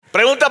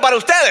Pregunta para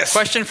ustedes.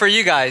 Question for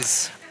you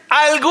guys.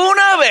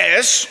 ¿Alguna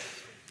vez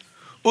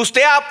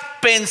usted ha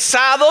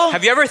pensado,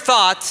 Have you ever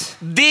thought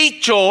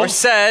dicho or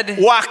said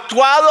o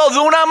actuado de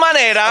una or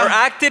manera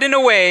acted in a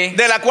way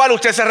de la cual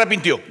usted se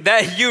arrepintió?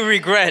 that you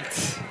regret?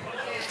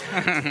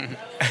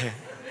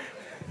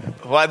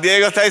 Juan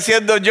Diego está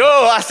diciendo, yo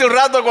hace un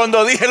rato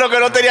cuando dije lo que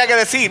no tenía que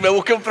decir, me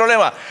busqué un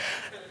problema.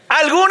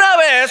 ¿Alguna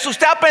vez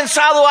usted ha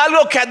pensado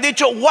algo que ha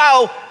dicho,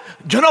 wow,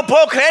 yo no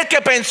puedo creer que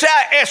pensé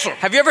eso?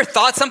 Have you ever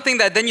thought something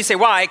that then you say,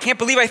 wow, I can't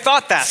believe I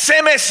thought that?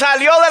 Se me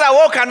salió de la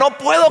boca, no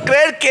puedo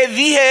creer que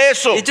dije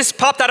eso. It just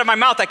popped out of my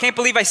mouth. I can't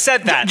believe I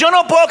said that. Yo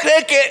no puedo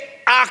creer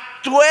que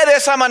actué de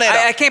esa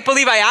manera. I can't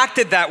believe I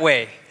acted that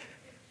way.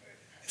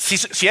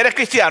 Si eres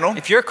cristiano,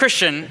 If you're a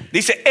Christian,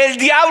 dice, el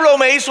diablo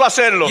me hizo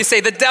hacerlo. you say,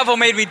 the devil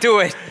made me do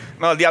it.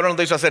 No, el diablo no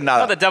te hizo hacer No,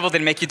 nada. the devil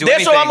didn't make you do De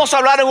eso anything. vamos a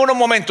hablar en unos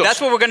momentos.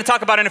 That's what we're going to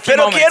talk about in a few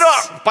Pero moments.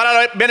 quiero,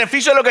 para el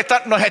beneficio de los que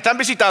nos están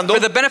visitando,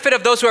 For the benefit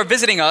of those who are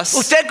visiting us,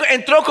 usted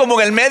entró como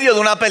en el medio de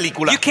una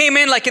película. you came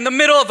in like in the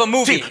middle of a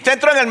movie. Sí, usted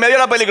entró en el medio de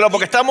la película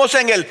porque estamos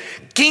en el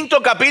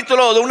 5º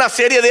capítulo de una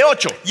serie de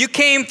 8. You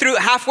came through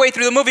halfway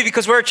through the movie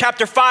because we're at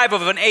chapter 5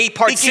 of an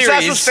 8-part Y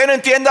quizás series. usted no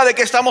entienda de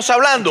qué estamos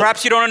hablando.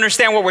 Perhaps you don't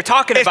understand what we're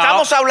talking about.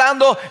 Estamos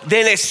hablando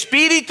del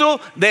espíritu,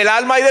 del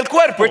alma y del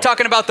cuerpo. We're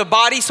talking about the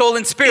body, soul,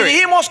 and Y spirit.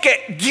 dijimos que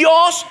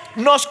Dios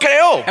nos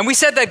creó. And we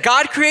said that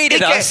God Y created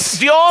que us,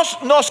 Dios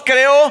nos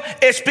creó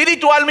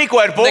espíritu, alma y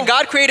cuerpo. that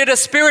God created a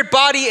spirit,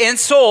 body, and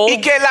soul, Y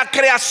que la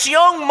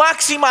creación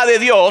máxima de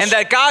Dios and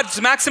that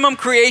God's maximum es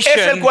el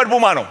creation cuerpo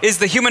humano. is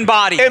the human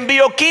body. En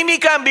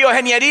bioquímica, en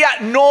bioingeniería,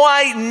 no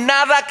hay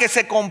nada que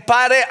se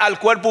compare al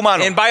cuerpo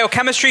humano. In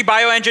biochemistry,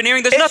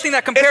 bioengineering, there's Es- nothing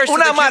that compares es to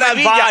una the human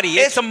maravilla, body.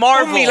 es It's a un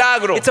marvel.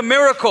 milagro. It's a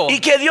miracle. Y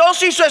que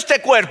Dios hizo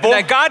este cuerpo.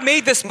 That God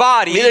made this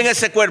body. Miren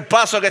ese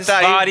cuerpazo que está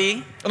ahí.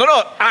 body. No,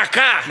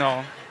 acá.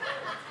 No.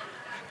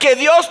 Que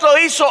Dios lo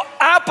hizo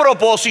a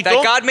propósito.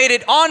 That God made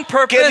it on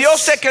purpose. Que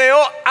Dios te creó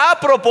a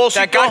propósito.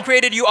 That God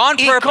created you on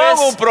y con un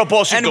purpose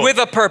propósito. and with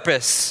a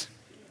purpose.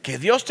 Que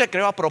Dios te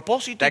creó a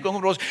propósito y That con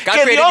un propósito. God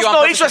Que created Dios you on no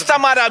purpose hizo esta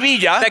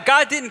maravilla. That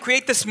God didn't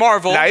create this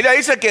marvel. La Biblia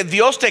dice que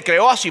Dios te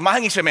creó a su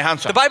imagen y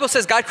semejanza. The Bible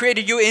says God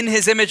created you in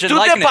His image and Tú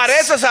te likeness.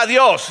 pareces a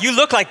Dios. You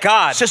look like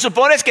God. Se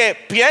supone que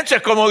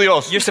pienses como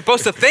Dios. You're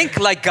supposed to think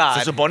like Se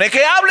God. supone que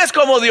hables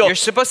como You're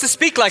Dios. supposed to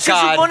speak like Se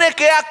God. supone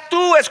que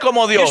actúes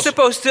como You're Dios.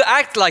 supposed to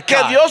act like Que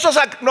God. Dios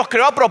nos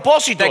creó a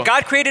propósito. That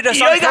God created us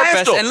Y on oiga purpose.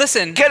 esto, And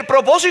listen, que el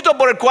propósito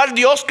por el cual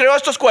Dios creó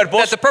estos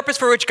cuerpos that the purpose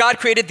for which God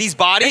created these es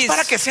bodies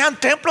para que sean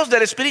templos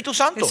del Espíritu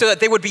Santo. is so that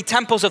they would be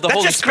temples of the That's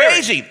Holy just Spirit.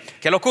 crazy.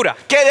 Qué locura.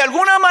 Que de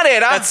alguna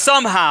manera That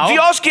somehow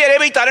Dios quiere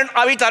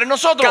habitar en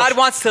nosotros. God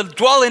wants to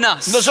dwell in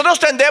us. Nosotros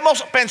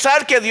tendemos a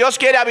pensar que Dios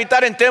quiere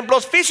habitar en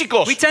templos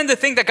físicos. We tend to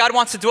think that God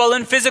wants to dwell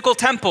in physical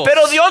temples.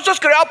 Pero Dios nos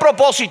creó a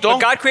propósito,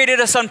 But God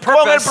created us on con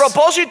el purpose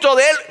propósito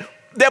de Él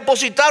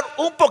depositar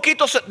un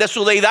poquito de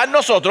su deidad en with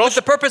nosotros.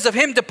 the purpose of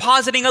Him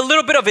depositing a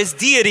little bit of His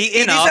deity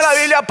Y in dice la us.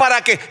 Biblia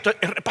para que, estoy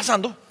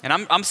repasando, And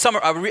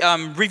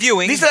I'm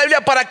reviewing. dice la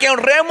Biblia para que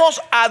honremos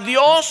a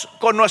Dios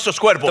con nuestros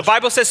The cuerpos.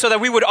 Bible says so that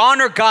we would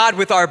honor God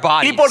with our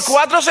bodies. Y por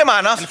 4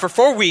 semanas And for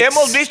 4 weeks,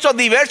 hemos visto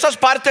diversas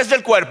partes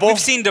del cuerpo we've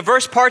seen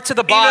diverse parts of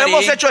the y nos body,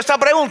 hemos hecho esta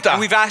pregunta. and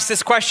we've asked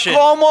this question: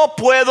 ¿Cómo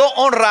puedo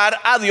honrar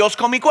a Dios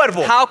con mi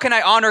cuerpo? how can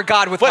I honor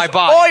God with Pues my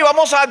body? hoy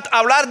vamos a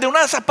hablar de una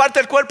de esas partes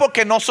del cuerpo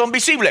que no son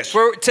visibles.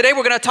 Today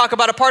we're going to talk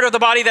about a part of the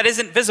body that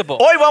isn't visible.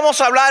 Hoy vamos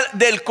a hablar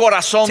del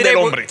corazón Today del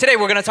we're, hombre. today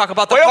we're going to talk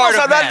about the Hoy heart vamos a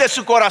of hablar man. de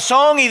su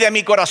corazón y de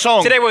mi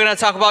corazón. Today we're going to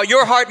talk about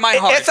your heart, my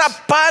heart. Esa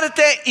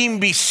parte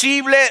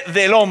invisible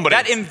del hombre.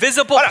 That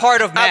invisible Ahora,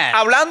 part of man.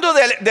 Hablando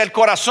del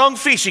corazón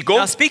físico,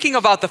 Now speaking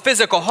about the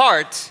physical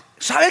heart,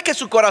 ¿sabe que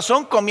su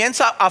corazón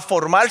comienza a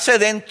formarse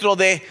dentro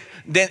del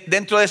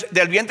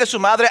vientre de su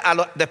madre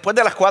después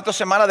de las 4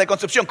 semanas de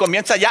concepción?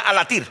 Comienza ya a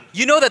latir.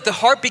 you know that the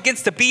heart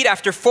begins to beat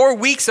after 4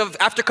 weeks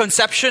after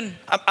conception.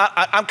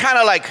 I'm kind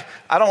of like,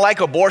 I don't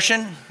like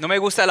abortion, No me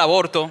gusta el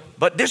aborto,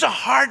 but there's a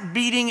heart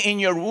beating in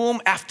your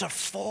womb after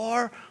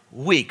 4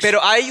 weeks. pero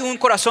hay un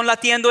corazón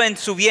latiendo en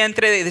su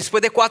vientre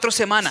después de 4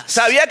 semanas.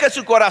 ¿Sabía que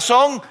su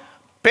corazón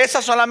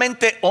pesa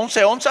solamente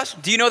 11 onzas?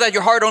 Do you know that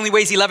your heart only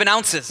weighs 11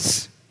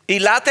 ounces Y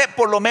late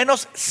por lo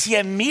menos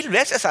 100,000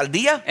 veces al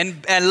día.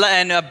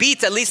 and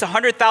beats at least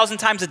 100,000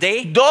 times a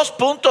day?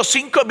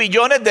 2.5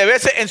 billones de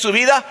veces en su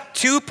vida.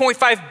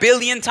 2.5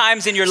 billion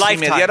times in your Si me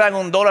lifetime. dieran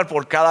 $1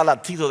 por cada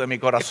latido de mi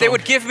If they corazón,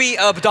 would give me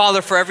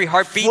 $1 for every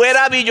heartbeat,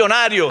 fuera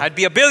billonario. I'd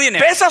be a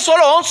billionaire. Pesa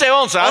solo 11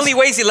 onzas Only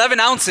weighs 11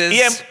 ounces,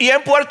 y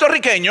en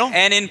puertorriqueño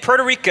and in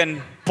Puerto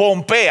Rican,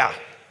 pompea,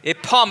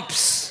 it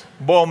pumps.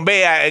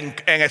 bombea en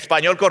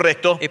español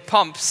correcto. It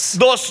pumps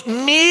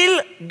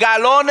 2,000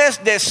 galones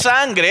de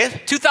sangre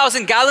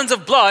 2,000 gallons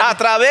of blood a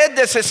través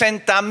de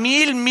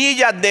 60,000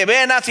 millas de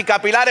venas y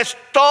capilares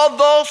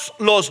todos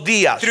los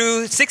días.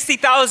 through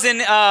 60,000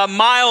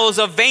 miles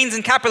of veins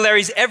and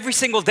capillaries every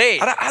single day.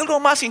 Ahora, algo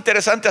más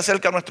interesante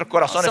acerca de nuestros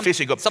corazones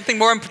físicos. Something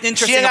more Si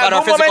interesting en about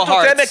our algún physical momento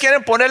ustedes me hearts.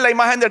 quieren poner la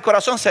imagen del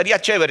corazón,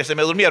 sería chévere, se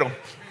me durmieron.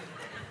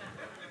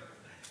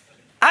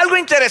 Algo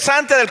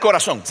interesante del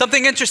corazón.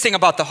 Something interesting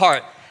about the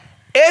heart.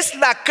 es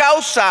la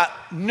causa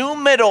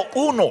número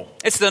 1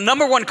 It's the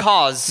number one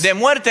cause de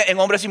muerte en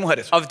hombres y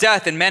mujeres. of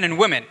death in men and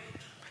women.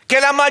 Que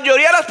la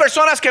mayoría de las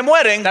personas que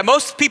mueren, That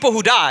most people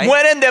who die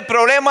mueren de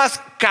problemas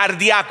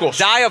cardíacos.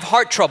 die of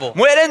heart trouble,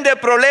 Mueren de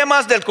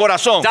problemas del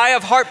corazón. die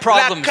of heart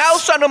La problems.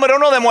 causa número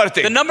 1 de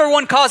muerte. The number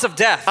one cause of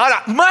death.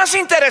 Ahora, más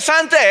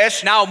interesante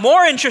es Now,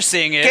 more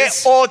interesting que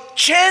is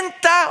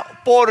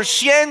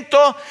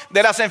 80%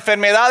 de las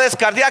enfermedades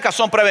cardíacas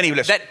son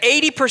prevenibles. that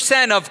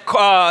 80% of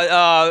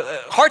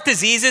heart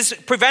disease is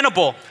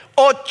preventable.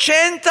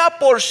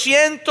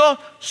 80%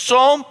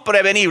 son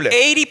prevenibles.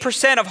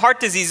 80% of heart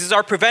diseases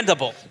are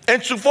preventable.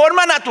 En su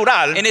forma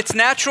natural, In its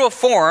natural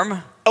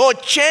form,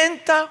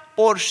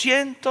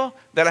 80%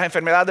 de las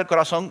enfermedades del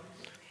corazón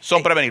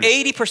son prevenibles.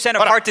 80%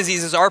 of Ahora, heart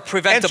diseases are En su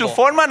preventable.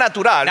 forma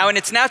natural, Now, in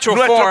its natural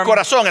nuestro form,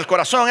 corazón, el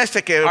corazón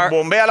este que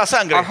bombea la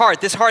sangre, Our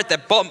heart, this heart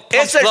that pumps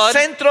es el blood,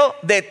 centro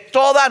de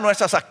todas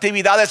nuestras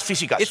actividades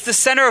físicas. it's the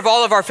center of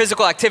all of our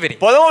physical activity.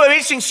 Podemos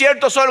vivir sin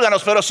ciertos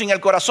órganos, pero sin el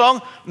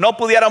corazón no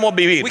pudiéramos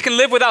vivir. We can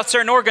live without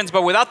certain organs,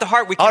 but without the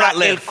heart, we Ahora,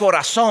 cannot el live.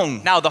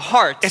 corazón, Now, the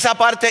heart, esa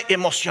parte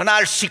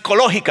emocional,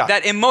 psicológica,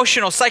 that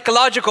emotional,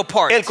 psychological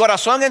part, el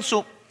corazón en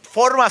su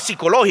forma the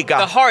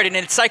psicológica heart in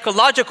its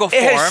psychological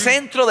es el form,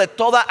 centro de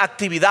toda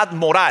actividad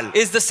moral,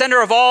 is the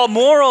center of all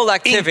moral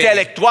activity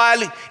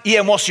intelectual y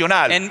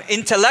emocional. and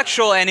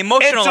intellectual and En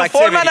emotional su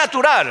forma activity.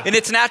 natural, In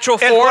its natural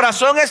el form,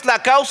 corazón es la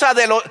causa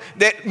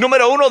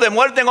número 1 de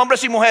muerte en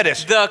hombres y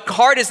mujeres. the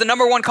heart is the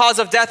number one cause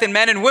of death in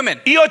men and women.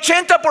 Y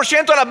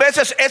 80% de las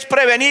veces es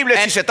prevenible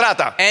si se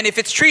trata. And if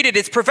it's treated,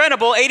 it's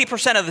preventable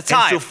 80% of the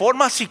En su time.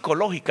 forma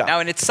psicológica, Now,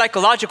 in its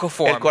psychological el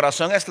form,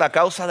 corazón es la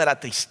causa de la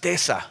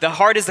tristeza, the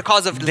heart is the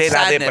cause of de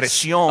la sadness,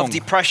 depresión, of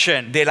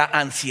depression, de la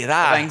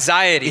ansiedad of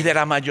anxiety, y de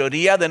la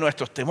mayoría de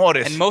nuestros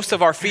temores. and most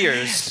of our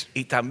fears.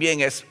 Y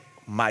también es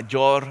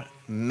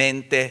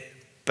mayormente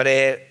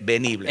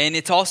prevenible. And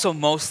it's also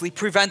mostly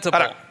preventable.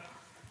 Ahora,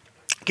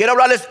 quiero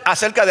hablarles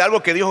acerca de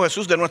algo que dijo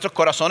Jesús de nuestros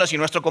corazones y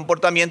nuestro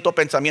comportamiento,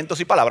 pensamientos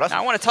y palabras.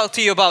 Now, I want to talk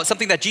to you about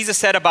something that Jesus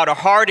said about our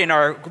heart and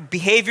our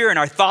behavior and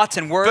our thoughts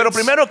and words. Pero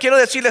primero quiero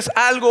decirles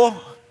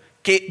algo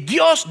que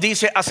Dios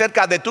dice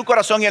acerca de tu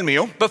corazón y el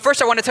mío. But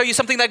first, I want to tell you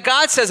something that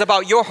God says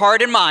about your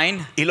heart and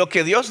mine. Y lo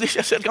que Dios dice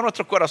acerca de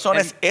nuestros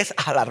corazones es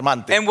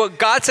alarmante. And what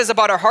God says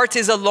about our hearts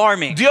is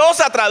alarming. Dios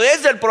a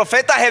través del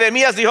profeta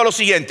Jeremías dijo lo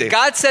siguiente.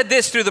 God said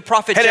this through the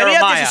prophet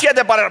Jeremías Jeremiah.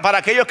 17, para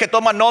aquellos que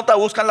toman nota,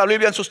 buscan la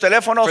Biblia en sus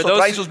teléfonos For o those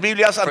traen who- sus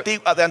Biblias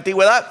de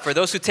antigüedad. For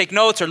those who take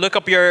notes or look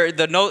up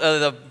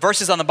the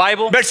verses on the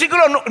Bible.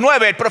 Versículo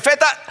 9, el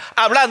profeta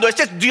hablando.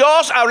 Este es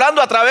Dios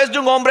hablando a través de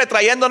un hombre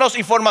trayéndonos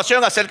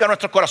información acerca de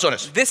nuestros corazones.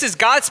 This is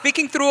God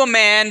speaking through a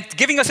man,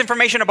 giving us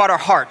information about our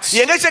hearts. Y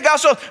en ese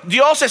caso,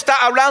 Dios está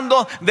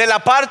hablando de la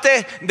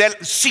parte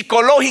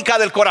psicológica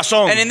del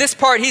corazón. And in this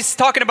part, he's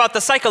talking about the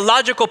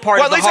psychological part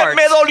Cuando of the dice, heart.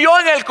 me dolió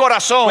en el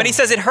corazón. When he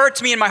says it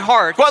hurts me in my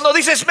heart. Cuando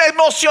dices, me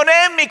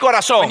emocioné en mi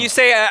corazón. When you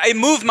say it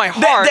moved my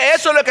heart. De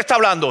eso es lo que está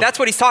hablando. That's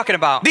what he's talking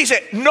about.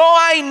 Dice, no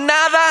hay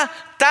nada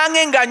tan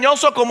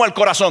engañoso como el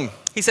corazón.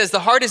 He says the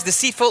heart is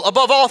deceitful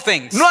above all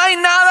things. No hay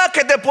nada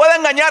que te pueda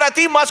engañar a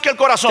ti más que el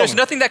corazón. There's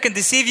nothing that can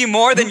deceive you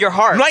more than your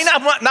heart. No hay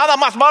nada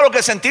más malo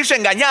que sentirse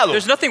engañado.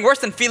 There's nothing worse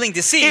than feeling Y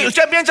deceived.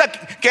 usted piensa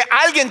que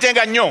alguien te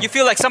engañó. You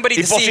feel like somebody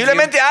Y deceived you.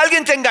 posiblemente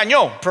alguien te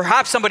engañó.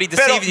 Perhaps somebody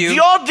Pero deceived you.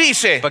 Dios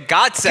dice But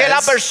God que la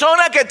says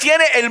persona que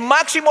tiene el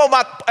máximo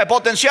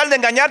potencial de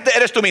engañarte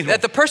eres tú mismo.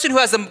 that the person who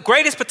has the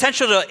greatest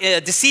potential to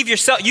deceive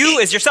you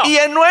is yourself. Y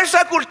en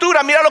nuestra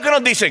cultura, mira lo que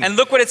nos dicen. And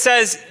look what it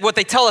says, what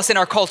they tell us in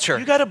our culture.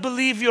 You gotta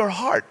believe your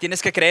heart.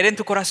 Tienes que creer en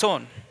tu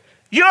corazón.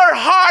 Your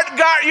heart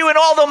got you in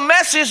all the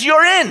messes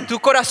you're in. Tu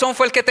corazón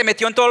fue el que te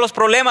metió en todos los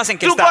problemas en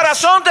que Tu estás.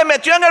 corazón te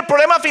metió en el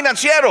problema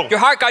financiero. Your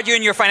heart got you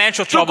in your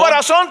financial Tu trouble.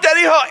 corazón te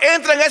dijo,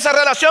 entra en esa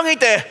relación y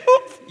te...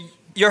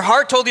 Your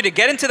heart told you to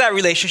get into that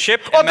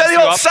relationship O and te mess you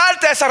dijo, up.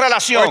 salte de esa Or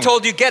relación. it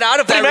told you get out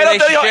of that Primero te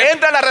dijo, relationship.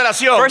 entra en la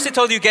relación. First it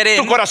told you get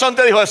Tu in. corazón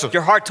te dijo eso.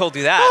 Your heart told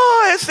you that.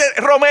 Oh, ese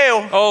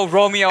Romeo. Oh,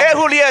 Romeo. Es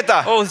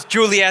Julieta. Oh,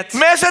 Juliet.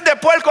 Meses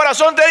después el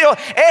corazón te dijo,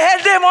 es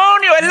el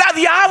demonio, es la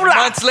diabla.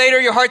 Months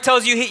later, your heart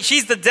tells you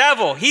she's the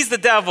devil. He's the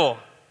devil.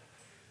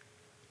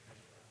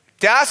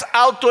 Te has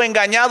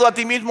autoengañado a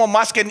ti mismo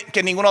más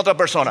que ninguna otra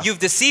persona. You've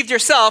deceived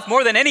yourself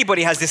more than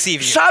anybody has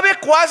deceived you. ¿Sabe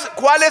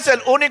cuál es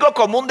el único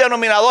común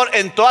denominador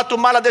en todas tus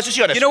malas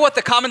decisiones? You know what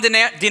the common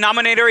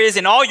denominator is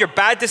in all your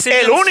bad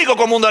decisions? El único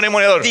común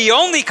denominador. The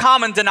only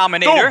common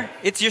denominator,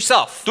 it's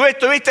yourself. Tú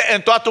estuviste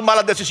en todas tus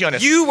malas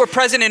decisiones. You were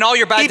present in all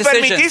your bad Y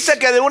decisions. permitiste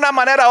que de una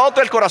manera u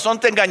otra el corazón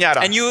te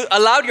engañara. And you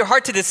allowed your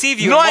heart to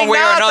deceive you No in hay one way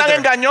or nada tan another.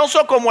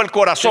 engañoso como el There's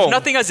corazón.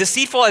 nothing as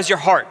deceitful as your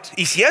heart.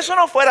 Y si eso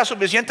no fuera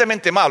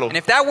suficientemente malo, And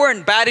if that weren't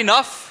bad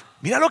enough,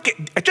 mira lo que...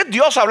 Esto es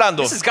Dios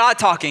hablando. this is God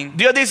talking.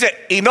 Dios dice,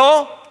 y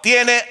no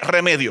tiene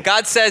remedio.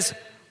 God says,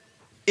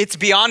 it's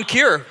beyond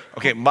cure.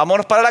 Ok,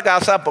 vámonos para la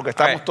casa porque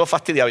estamos Alright. todos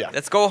fastidiados ya.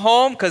 Let's go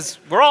home because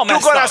we're all Tu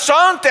messed up.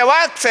 corazón te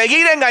va a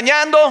seguir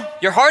engañando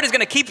Your heart is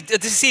going to keep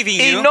deceiving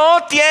y you.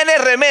 no tiene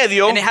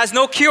remedio. And it has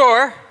no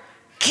cure.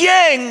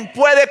 ¿Quién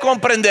puede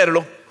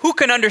comprenderlo? Who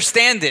can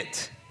understand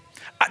it?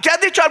 ¿Te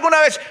has dicho alguna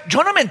vez,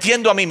 yo no me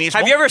entiendo a mí mismo?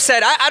 Have you ever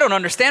said, I don't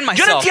understand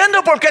Yo no myself.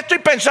 entiendo por qué estoy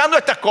pensando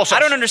estas cosas.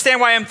 I don't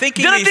understand why I'm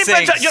thinking Yo no these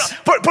estoy things.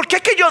 pensando, ¿por qué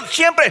es que yo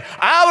siempre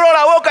abro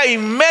la boca y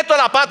meto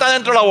la pata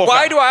dentro de la boca?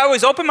 Why do I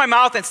always open my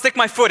mouth and stick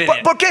my foot in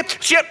it? ¿Por qué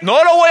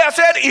no lo voy a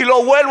hacer y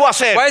lo vuelvo a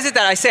hacer? Why is it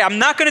that I say I'm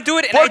not going to do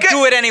it and I Porque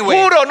do it anyway?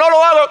 juro, no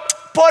lo hago.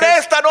 Por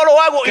esta no lo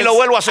hago y lo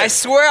vuelvo a I hacer.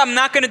 swear I'm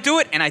not going to do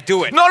it and I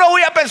do it. No lo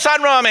voy a pensar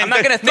I'm not gonna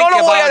nuevamente. think No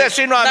lo voy a about it.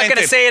 decir I'm not nuevamente.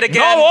 gonna say it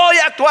again. No voy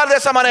a actuar de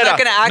esa manera. not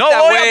gonna act No that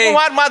voy way. a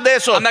fumar más de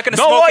eso. I'm not gonna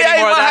No smoke voy a ir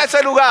anymore of más a that.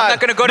 ese lugar. I'm not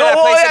gonna go to No that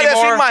voy place a decir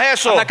anymore. más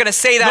eso. I'm not gonna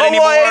say that No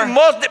voy a ir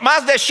anymore.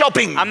 más de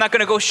shopping I'm not going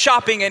to go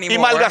shopping y anymore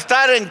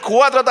malgastar en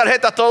 4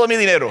 tarjetas todo mi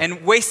dinero.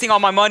 and wasting all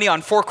my money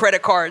on 4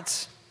 credit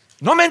cards.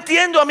 No me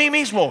entiendo a mí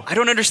mismo. I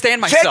don't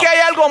understand Sé myself. que hay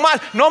algo mal.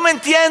 No me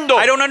entiendo.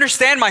 I don't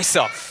understand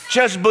myself.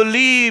 Just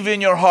believe in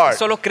your heart.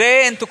 Solo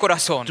cree en tu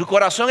corazón. Tu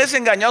corazón es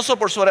engañoso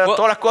por sobre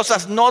todas las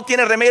cosas. No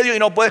tiene remedio y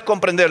no puedes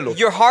comprenderlo.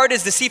 Your heart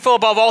is deceitful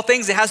above all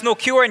things. It has no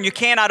cure and you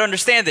cannot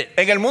understand it.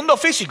 En el mundo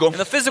físico, In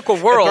the physical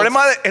el world,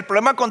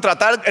 problema con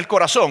tratar el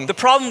corazón the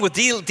problem with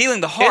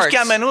dealing the es heart que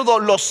a menudo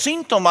los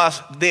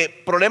síntomas de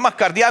problemas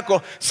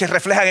cardíacos se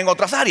reflejan en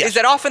otras áreas. is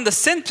that often the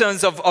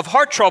symptoms of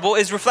heart trouble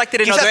is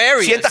reflected in Quizás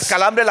other sientas areas.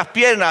 calambre en las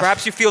piernas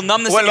Perhaps you feel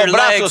numbness o in en your los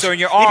brazos legs or in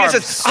your y arms.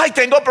 dices, ay,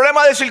 tengo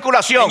problemas de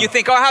circulación. And you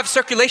think, oh, I have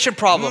circulation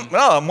problem.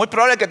 No, muy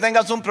probable que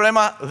tengas un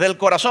problema del You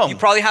corazón.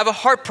 probably have a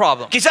heart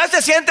problem. Quizás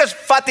te sientes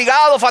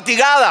fatigado,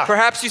 fatigada.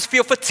 Perhaps you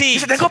feel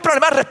Dices, fatigued. tengo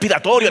problemas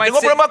respiratorios, You might tengo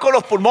say- problemas con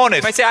los pulmones.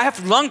 You might say, I have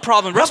lung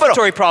problem, No, pero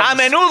respiratory a problems.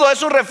 menudo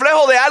es un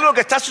reflejo de algo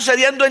que está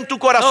sucediendo en tu No,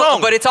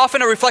 corazón. but it's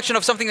often a reflection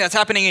of something that's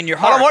happening in your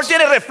A lo mejor heart.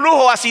 tienes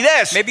reflujo,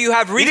 acidez. Maybe you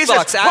have Y dices,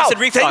 reflux, wow, acid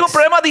reflux. tengo un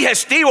problema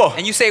digestivo.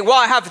 And you say, well,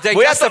 I have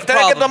Voy a digestive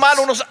tener que tomar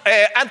problems. unos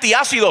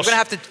antiácidos I'm going to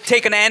have to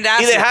take an y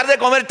antacid dejar de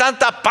comer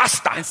tanta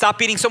pasta, and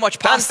stop eating so much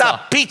pasta,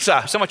 tanta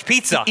pizza. so much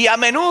pizza. Y a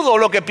menudo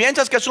lo que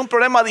piensas que es un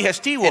problema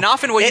digestivo And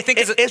often what you think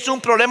es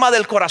un problema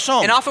del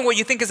corazón. And often what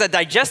you think is a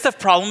digestive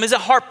problem is a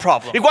heart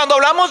problem. Y cuando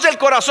hablamos del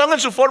corazón en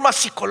su forma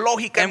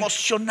psicológica,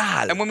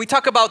 emocional, And when we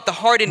talk about the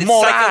heart in its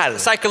Moral.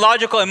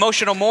 psychological,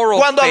 emotional, moral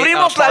Cuando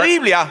abrimos la part,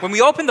 Biblia, when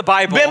we open the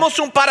Bible, vemos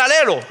un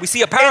paralelo we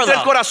see a entre parallel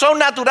el corazón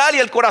natural y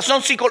el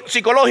corazón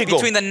psicológico.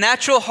 between the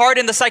natural heart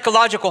and the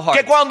psychological Que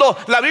heart. cuando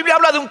la Biblia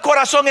habla de un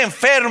corazón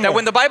enfermo, That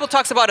when the Bible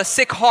talks about a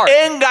sick heart,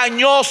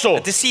 engañoso,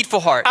 a deceitful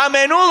heart, a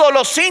menudo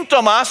los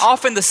síntomas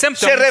often the se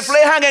symptoms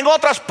reflejan en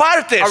otras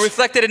partes. are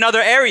reflected in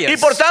other Y areas.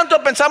 por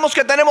tanto pensamos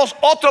que tenemos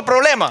otro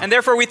problema. And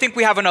therefore we think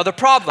we have another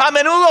problem. A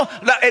menudo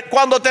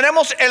cuando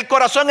tenemos el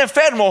corazón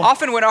enfermo,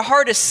 Often when our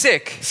heart is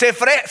sick, se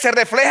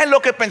refleja en lo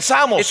que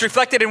pensamos. it's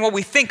reflected in what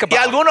we think Y about.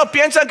 algunos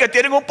piensan que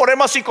tienen un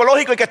problema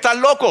psicológico y que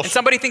están locos. And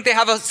somebody think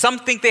some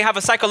think they have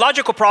a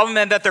psychological problem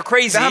and that they're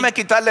crazy. Déjame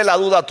quitarle la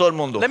duda a todo el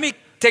mundo. Let me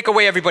take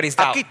away everybody's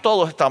doubt. Aquí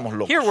todos estamos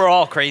locos. Here we're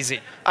all crazy.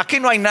 Aquí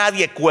no hay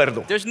nadie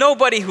cuerdo. There's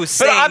nobody who's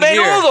Pero a sane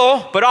menudo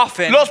here. But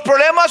often, los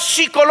problemas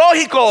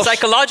psicológicos,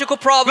 psychological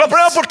los problems,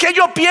 problemas por qué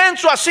yo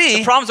pienso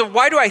así, problems of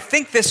why do I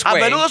think this a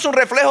way, menudo es un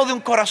reflejo de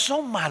un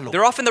corazón malo.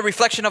 they're often the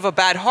reflection of a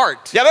bad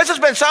heart. Y a veces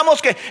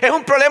pensamos que es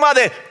un problema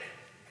de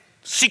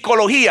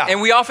psicología.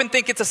 And we often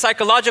think it's a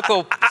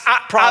psychological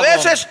A problem.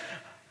 veces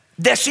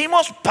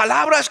decimos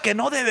palabras que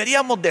no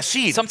deberíamos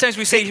decir. Sometimes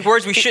we say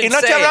words we Y shouldn't no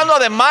estoy say. hablando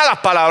de malas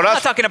palabras. I'm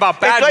not talking about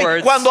bad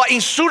words. Cuando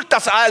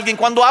insultas a alguien,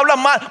 cuando hablas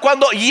mal,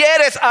 cuando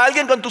hieres a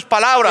alguien con tus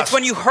palabras. It's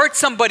when you hurt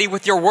somebody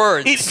with your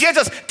words. Y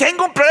piensas,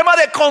 tengo un problema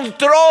de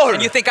control.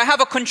 And you think, I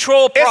have a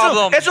control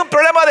problem. Es un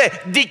problema de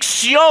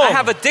dicción. I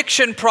have a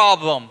diction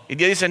problem. Y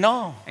Dios dice,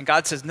 no, And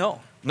God says,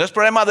 no. no es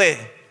problema de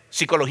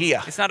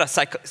psicología. It's not a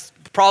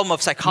problem of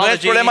No es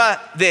psychology. problema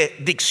de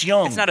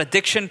dicción. It's not a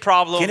diction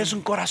problem. Tienes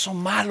un corazón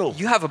malo.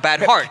 You have a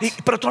bad heart.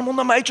 Pero todo el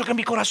mundo me ha dicho que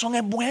mi corazón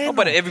es bueno.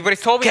 But everybody's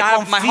told me Que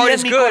my confíe heart en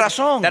is mi good,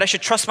 corazón. that I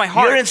should trust my You're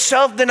heart. in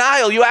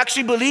self-denial. You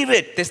actually believe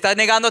it. Te estás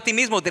negando a ti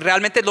mismo,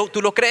 realmente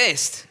tú lo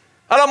crees.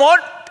 A lo mejor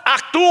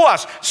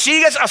actúas,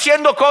 sigues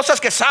haciendo cosas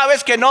que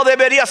sabes que no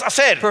deberías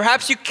hacer.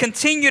 Perhaps you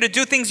continue to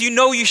do things you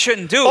know you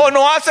shouldn't do. O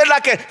no haces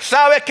la que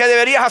sabes que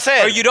deberías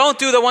hacer. Or you don't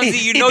do the ones that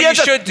you know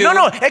piensas, you should do.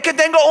 no, es que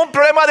tengo un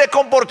problema de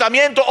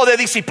comportamiento o de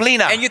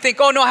disciplina. And you think,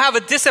 oh no, I have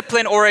a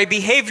discipline or a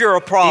behavioral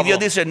Y problem. Dios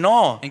dice,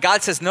 no, And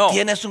God says, no,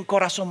 tienes un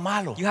corazón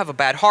malo. you have a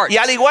bad heart. Y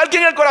al igual que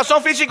en el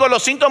corazón físico,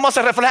 los síntomas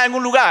se reflejan en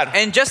un lugar.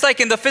 And just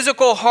like in the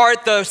physical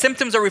heart, the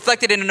symptoms are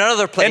reflected in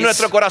another place. En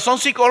nuestro corazón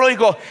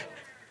psicológico,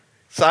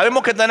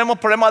 sabemos que tenemos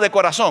problemas de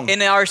corazón.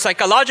 In our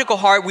psychological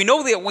heart, we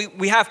know that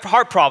we have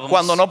heart problems.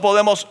 Cuando no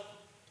podemos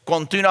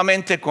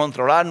continuamente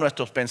controlar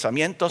nuestros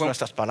pensamientos,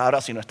 nuestras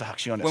palabras y nuestras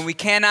acciones. When we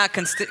cannot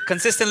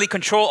consistently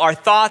control our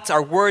thoughts,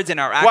 our words, and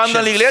our actions. Cuando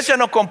en la iglesia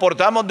nos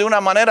comportamos de una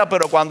manera,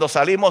 pero cuando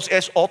salimos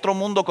es otro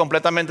mundo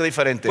completamente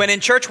diferente. When in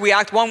church we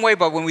act one way,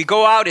 but when we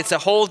go out, it's a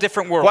whole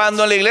different world.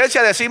 Cuando en la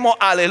iglesia decimos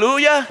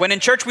aleluya, When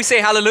in church we say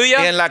y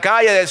hallelujah, en la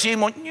calle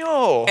decimos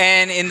no.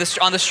 and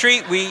on the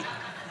street we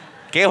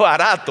Qué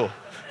barato,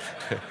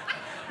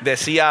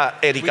 decía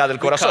Erika del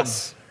we Corazón.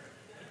 cuss.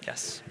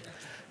 Yes.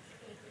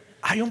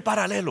 hay un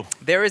paralelo.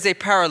 There is a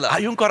parallel.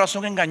 Hay un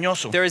corazón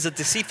engañoso. There is a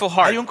deceitful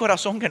heart. Hay un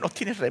corazón que no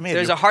tiene remedio.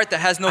 There's a heart that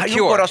has no Hay un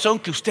cure. corazón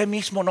que usted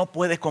mismo no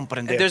puede And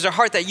comprender. there's a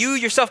heart that you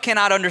yourself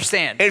cannot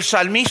understand. El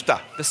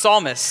salmista The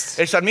psalmist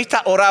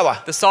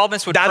oraba.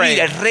 would David, pray.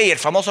 el rey, el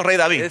famoso rey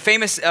The David,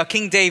 famous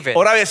King David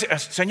oraba y decía,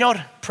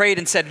 Señor, prayed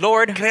and said,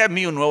 Lord, crea en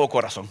mí un nuevo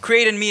corazón.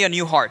 create in me a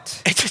new heart.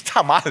 Esto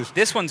está mal.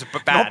 This one's No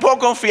bad. puedo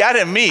confiar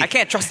en mí. I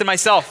can't trust in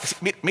myself.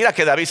 Mira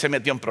que David se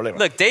metió en problemas.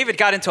 Look, David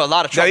got into a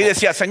lot of trouble. David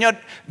decía, Señor,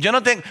 yo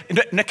no tengo,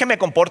 no es que me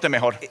comporte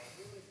mejor.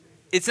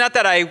 It's not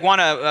that I want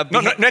to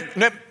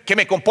No es que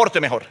me comporte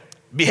mejor.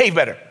 Behave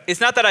better. it's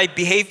not that I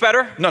behave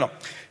better. No.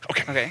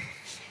 Okay. Okay.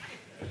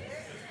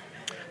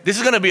 This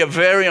is going to be a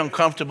very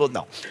uncomfortable.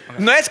 No.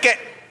 No es que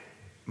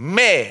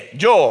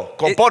yo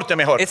comporte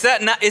mejor.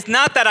 It's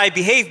not that I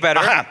behave better.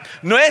 Ajá.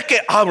 No es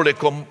que hable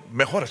con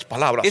mejores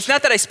palabras. It's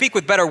not that I speak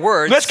with better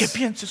words. No es que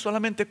piense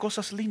solamente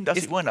cosas lindas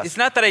y buenas. It's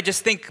not that I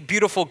just think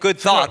beautiful, good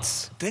Señor,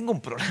 thoughts. tengo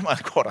un problema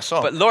de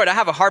corazón. But Lord, I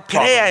have a heart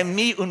Crea problem. en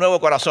mí un nuevo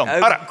corazón.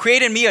 Ahora,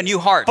 Create in me a new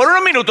heart. por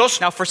unos minutos,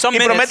 Now, for some y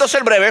prometo minutes,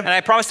 ser breve, and I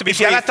promise to be y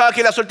si han brief. estado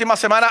aquí las últimas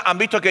semanas, han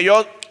visto que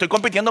yo estoy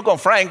compitiendo con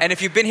Frank. And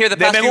if you've been here the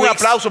past Deben few un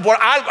weeks, aplauso por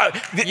algo.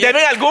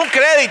 Deben algún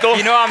crédito.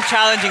 you know I'm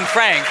challenging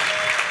Frank.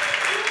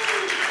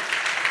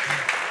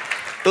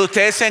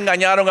 Ustedes se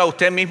engañaron a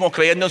usted mismo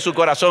creyendo en su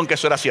corazón que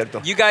eso era cierto.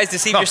 You guys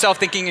deceived No. yourself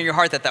thinking in your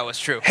heart that was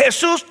true.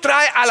 Jesús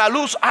trae a la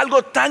luz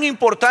algo tan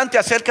importante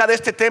acerca de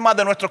este tema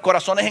de nuestros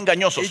corazones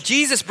engañosos.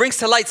 Jesus brings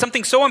to light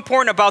something so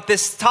important about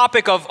this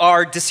topic of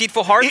our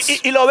deceitful hearts.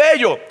 Y lo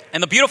bello,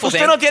 And the beautiful usted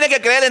thing, no tiene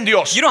que creer en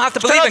Dios. You don't have to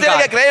Usted no believe in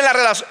tiene que God.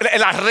 creer en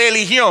la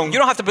religión you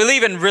don't have to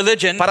believe in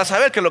religion para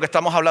saber que lo que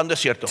estamos hablando es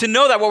cierto. to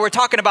know that what we're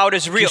talking about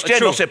is Que real, usted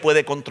true. no se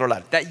puede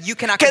controlar. That you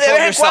cannot Que de control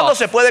vez en cuando yourself.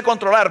 se puede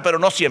controlar, pero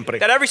no siempre.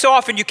 That every so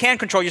often you can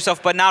control yourself,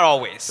 but not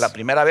always. La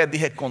primera vez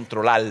dije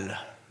controlar.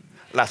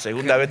 La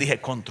segunda vez dije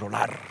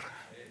controlar.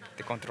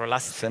 Te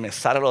controlas. Se me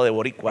sale lo de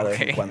boricua de vez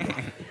en Okay. cuando.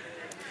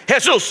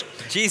 Jesús,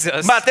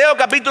 Jesus. Mateo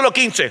capítulo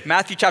 15.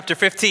 Matthew chapter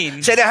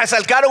 15. Se les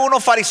acercaron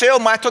unos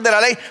fariseos, maestros de la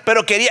ley,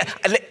 pero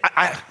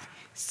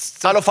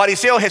a los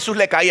fariseos Jesús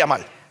le caía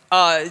mal.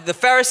 The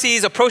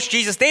Pharisees approached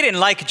Jesus. They didn't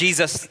like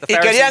Jesus. The Y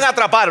querían Pharisees.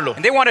 atraparlo.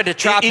 And they wanted to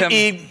trap him.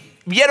 Y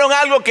vieron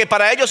algo que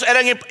para ellos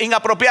era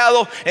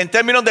inapropiado en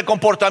términos de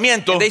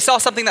comportamiento. They saw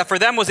something that for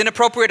them was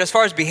inappropriate as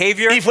far as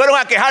behavior. Y fueron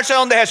a quejarse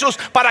donde Jesús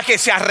para que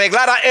se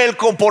arreglara el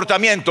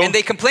comportamiento. And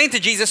they complained to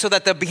Jesus so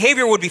that the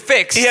behavior would be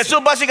fixed. Y Jesús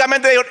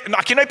básicamente dijo, "No,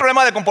 aquí no hay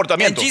problema de And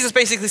comportamiento. Jesus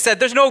basically said,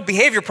 there's no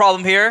behavior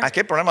problem here.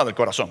 Aquí hay problema del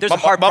corazón. There's a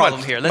heart Vamos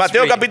problem here. Let's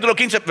Mateo read. capítulo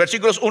 15,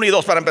 versículos 1 y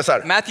 2 para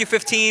empezar. Matthew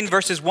 15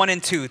 verses 1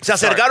 and 2. Se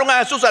acercaron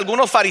a Jesús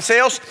algunos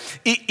fariseos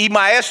y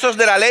maestros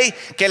de la ley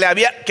que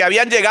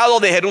habían llegado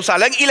de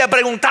Jerusalén y le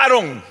preguntaron,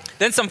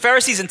 Then some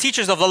Pharisees and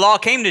teachers of the law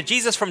came to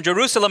Jesus from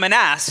Jerusalem and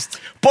asked,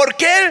 ¿por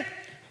qué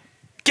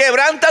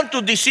quebrantan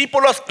tus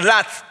discípulos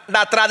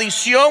la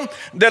tradición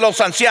de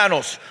los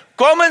ancianos?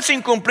 Comen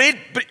sin cumplir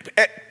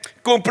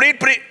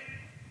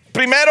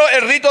primero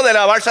el rito de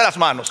lavarse las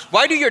manos.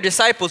 why do your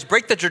disciples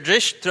break the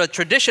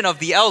tradition of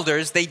the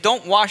elders? They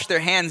don't wash their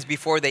hands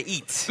before they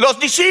eat. Los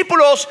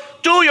discípulos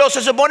tuyos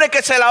se supone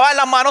que se lavan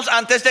las manos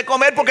antes de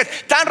comer porque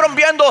están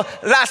rompiendo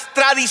las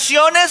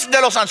tradiciones de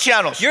los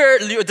ancianos. Your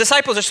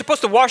disciples are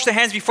supposed to wash their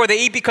hands before they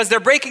eat because they're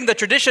breaking the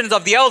traditions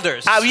of the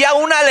elders. Había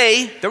una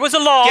ley There was a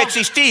law que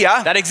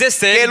existía that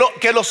existed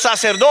que los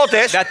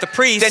sacerdotes that the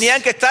priests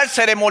tenían que estar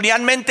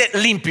ceremonialmente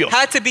limpios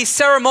had to be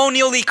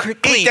ceremonially y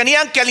clean.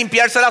 tenían que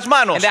limpiarse las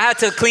manos. And they had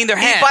to clean their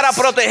Y para hands.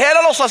 proteger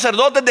a los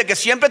sacerdotes de que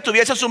siempre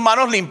tuviesen sus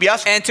manos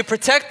limpias, And to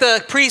protect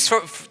the priests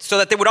so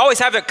that they would always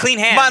have clean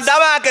hands.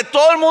 mandaban a que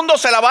todo el mundo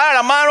se lavara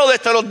la mano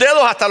desde los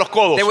dedos hasta los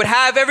codos. They would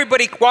have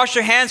everybody wash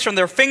their hands from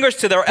their fingers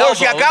to their Por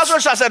si acaso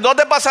elbows. el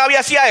sacerdote pasaba y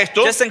hacía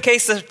esto Just in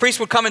case the priest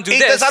would come and do y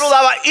te this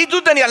saludaba y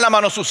tú tenías la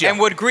mano sucia. and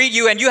would greet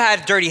you and you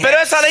had dirty Pero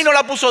hands. esa ley no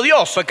la puso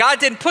Dios. But God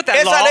didn't put that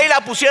Esa law ley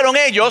la pusieron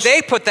ellos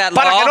They put that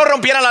para que law no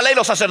rompieran la ley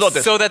los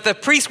sacerdotes. so that the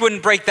priest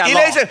wouldn't break that Y law.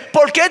 le dicen,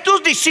 ¿por qué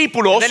tus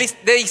discípulos Then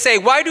they say,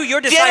 why do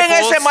your tienen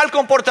disciples ese mal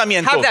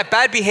comportamiento? have that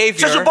bad Se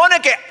behavior?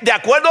 supone que de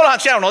acuerdo a los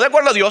ancianos, no de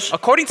acuerdo a Dios,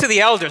 According to the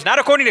elders, not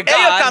according to ellos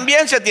God,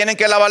 también se tienen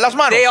que lavar las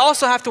manos. they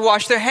also have to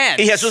wash their hands.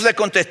 Y Jesús les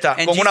contesta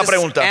And con una Jesus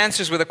pregunta.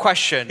 answers with a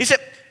question. Dice,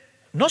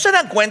 ¿no se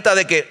dan cuenta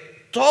de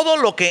que todo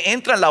lo que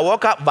entra en la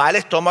boca va al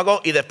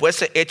estómago y después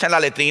se echa en la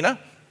letrina?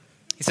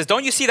 He says,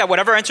 don't you see that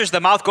whatever enters the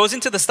mouth goes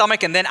into the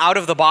stomach and then out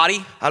of the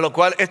body? A lo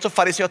cual estos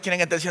fariseos tienen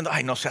que estar diciendo,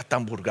 ay, no seas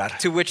tan vulgar.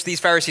 To which these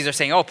Pharisees are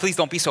saying, oh, please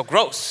don't be so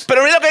gross.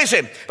 Pero mira lo que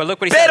dice. But look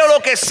what he Pero says. lo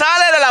que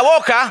sale de la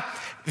boca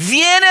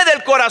viene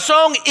del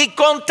corazón y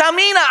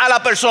contamina a la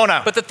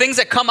persona. But the things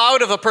that come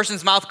out of a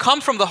person's mouth come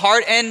from the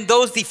heart and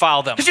those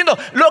defile them. Diciendo,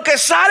 lo que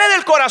sale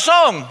del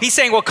corazón, He's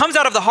saying what comes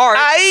out of the heart,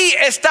 ahí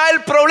está el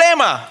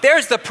problema.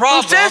 there's the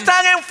problem. Ustedes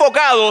están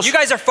enfocados You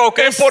guys are en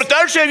focused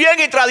portarse bien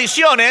y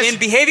tradiciones, in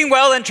behaving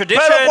well and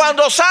tradition. pero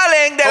cuando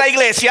salen de la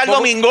iglesia el but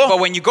domingo,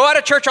 when you go out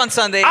of church on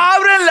Sunday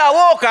abren la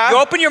boca You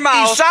open your y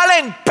mouth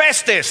salen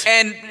pestes.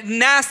 and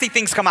nasty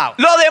things come out.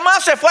 Lo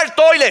demás se fue al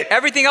toilet.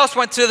 Everything else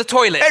went to the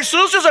toilet. El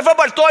sucio se fue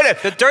para el al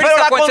toilet. The dirty Pero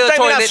la stuff went to the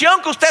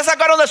contaminación que ustedes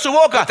sacaron de su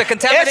boca, But the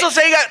contaminate- eso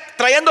sigue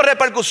trayendo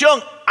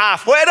repercusión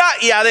afuera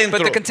y adentro.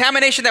 But the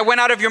contamination that went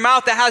out of your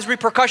mouth that has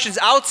repercussions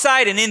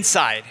outside and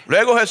inside.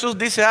 Luego Jesús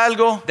dice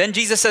algo Then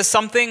Jesus says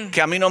something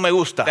que a mí no me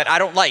gusta. that I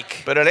don't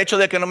like. Pero el hecho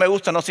de que no me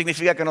gusta no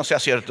significa que no sea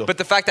cierto. But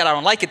the fact that I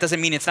don't like it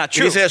doesn't mean it's not Y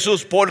true. dice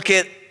Jesús,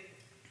 porque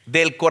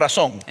del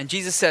corazón. And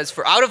Jesus says,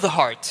 for out of the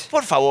heart,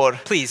 Por favor,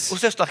 Please.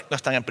 ustedes no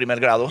están en primer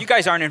grado, you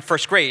guys aren't in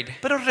first grade,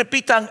 pero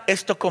repitan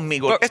esto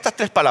conmigo, But- estas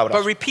tres palabras.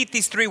 but repeat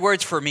these three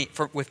words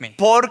with me.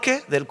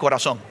 Porque del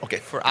corazón. Ok.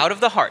 For out of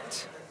the heart,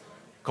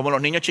 Como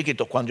los niños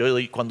chiquitos cuando yo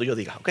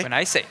diga. Ok. when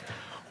I say,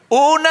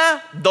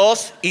 1,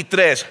 2 y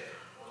 3.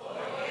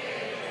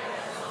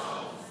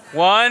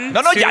 one,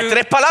 No, two, ya,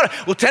 tres palabras.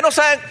 Ustedes no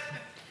saben.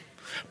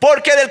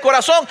 Porque del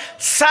corazón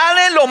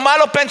salen los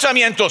malos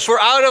pensamientos. for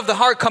out of the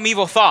heart come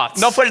evil thoughts.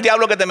 No fue el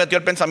diablo que te metió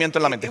el pensamiento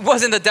en la mente. It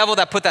wasn't the devil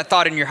that put that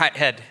thought in your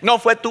head. No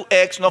fue tu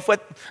ex, no fue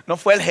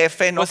el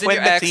jefe, no Wasn't fue el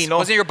your ex, vecino,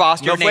 wasn't your boss,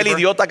 no your fue el neighbor.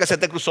 idiota que se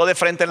te cruzó de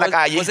frente en la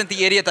calle. Wasn't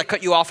the idiot that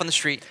cut you off on the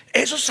street.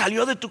 Eso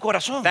salió de tu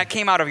corazón. That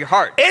came out of your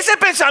heart. Ese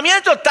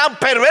pensamiento tan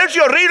perverso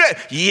y horrible,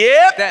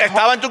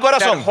 estaba en tu That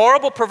corazón.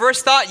 horrible,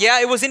 perverse thought, yeah,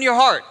 it was in your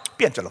heart.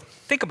 Piénsalo.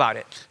 Think about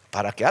it.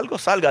 Para que algo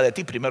salga de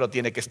ti, primero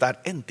tiene que estar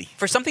en ti.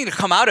 For something to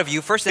come out of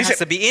you, first it Dice, has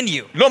to be in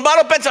you. Los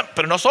malos pensamientos,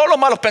 pero no solo los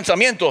malos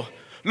pensamientos.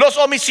 Los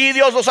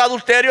homicidios, los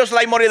adulterios,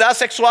 la inmoralidad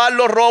sexual,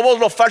 los robos,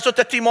 los falsos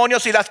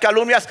testimonios y las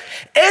calumnias.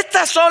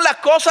 Estas son las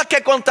cosas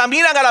que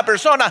contaminan a la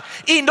persona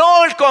y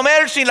no el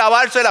comer sin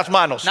lavarse las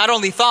manos. Not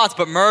only thoughts,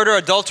 but murder,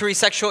 adultery,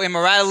 sexual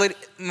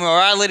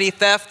immorality,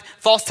 theft,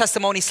 false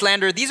testimony,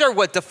 slander. These are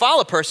what defile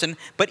a person,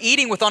 but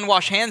eating with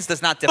unwashed hands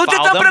does not Usted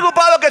defile está them.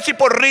 preocupado que si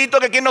porrito,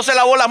 que quien no se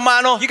lavó las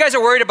manos. You guys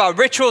are worried about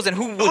rituals and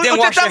who Usted didn't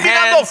wash está their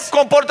mirando hands.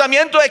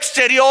 comportamiento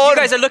exterior You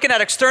guys are looking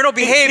at external y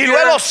behavior,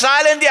 luego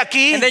salen de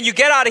aquí and then you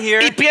get out of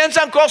here, y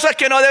piensan cosas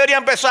que no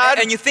deberían pensar.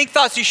 and you think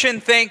thoughts you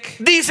shouldn't think.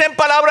 Dicen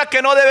palabras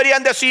que no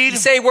deberían decir. You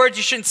say words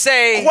you shouldn't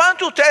say.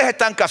 ¿Cuántos de ustedes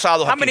están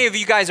casados How many aquí? of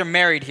you guys are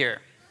married here?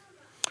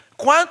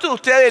 ¿Cuántos de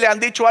ustedes le han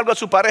dicho algo a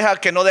su pareja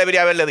que no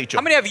debería haberle dicho?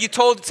 How many of you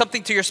told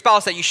something to your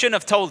spouse that you shouldn't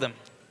have told them?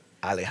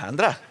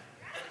 Alejandra.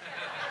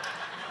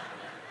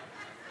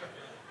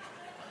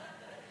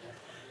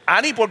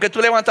 Ani, ¿por qué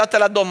tú levantaste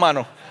las dos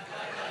manos?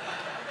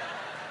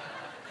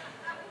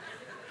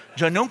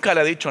 Yo nunca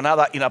le he dicho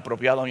nada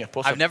inapropiado a mi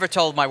esposa. I've never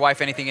told my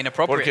wife anything Porque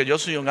inappropriate yo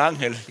soy un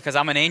ángel. because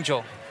I'm an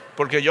angel,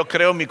 Porque yo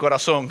creo en mi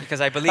corazón.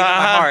 because I believe in my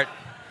Ajá. heart.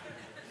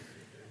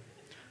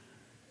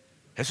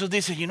 Jesús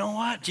dice, you know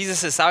what? Jesus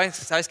says,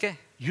 ¿sabes qué?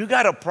 You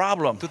got a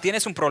problem. Tú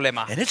tienes un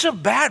problema. And it's a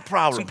bad Es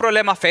problem. un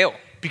problema feo,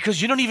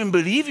 Because you don't even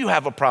believe you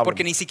have a problem.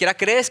 porque ni siquiera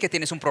crees que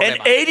tienes un And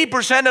problema.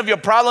 80% of your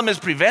problem is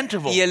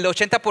preventable. Y el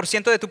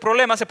 80% de tu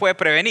problema se puede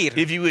prevenir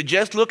If you would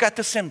just look at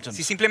the symptoms.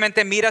 si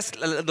simplemente miras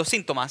los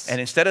síntomas And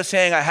instead of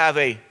saying I have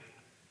a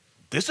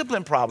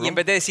discipline y problem en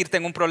vez de decir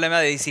tengo un problema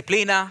de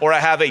disciplina or I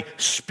have a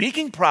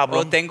speaking o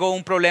problem tengo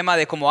un problema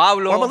de cómo or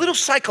I'm a hablo little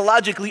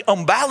psychologically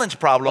unbalanced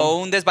problem, o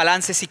un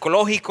desbalance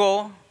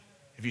psicológico,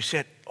 if you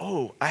said,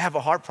 oh, I have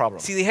a heart problem.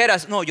 si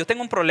dijeras, no, yo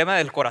tengo un problema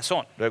del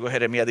corazón, Luego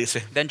Jeremías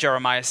dice, then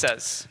Jeremiah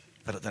says,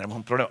 pero tenemos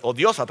un problema. O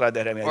Dios a través de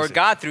Jeremías or dice,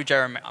 God through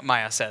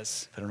Jeremiah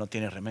says, pero no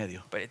tiene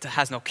remedio. but it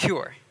has no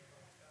cure.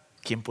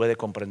 ¿Quién puede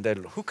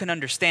comprenderlo? Who can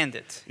understand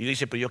it? Y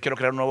dice, pero yo quiero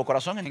crear un nuevo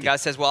corazón en And ti. God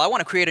says, well, I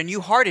want to create a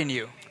new heart in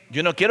you.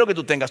 Yo no quiero que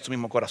tú tengas tu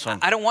mismo corazón.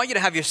 I don't want you to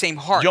have your same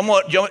heart.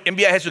 Yo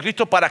envié a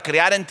Jesucristo para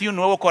crear en ti un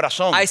nuevo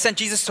corazón. I sent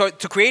Jesus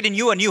to create in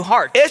you a new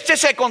heart. Este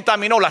se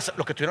contaminó. Los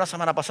que estuvieron la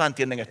semana pasada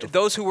entienden esto.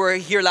 Those who were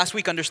here last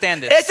week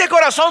understand this. Este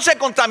corazón se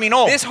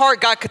contaminó. This heart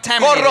got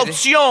contaminated.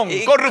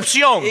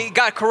 Corrupción. It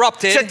got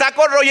corrupted. Se está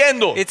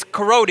corroyendo. It's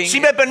corroding.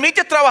 Si me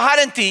permites trabajar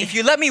en ti, If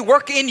you let me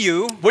work in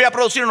you, voy a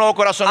producir un nuevo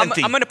corazón I'm en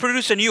ti. going to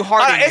produce a new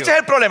heart Ahora, in este es you.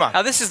 el problema.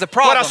 Now this is the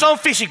problem. Corazón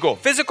físico.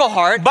 Physical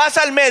heart, Vas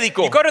al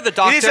médico You go to the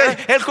doctor. y dices,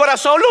 el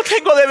corazón lo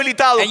tengo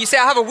debilitado. and you say,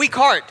 I have a weak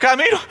heart.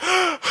 Camino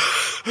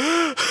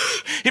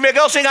y me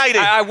quedo sin aire.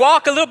 I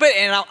walk a little bit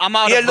and I'm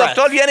out Y of el breath.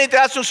 doctor viene y te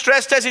hace un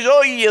stress test y dice,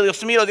 oye,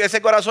 Dios mío,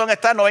 ese corazón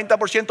está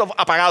 90%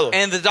 apagado.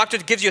 And the doctor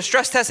gives you a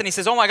stress test and he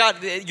says, oh my God,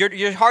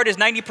 your heart is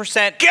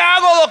 90% ¿Qué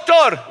hago,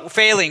 doctor?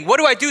 failing. What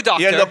do I do,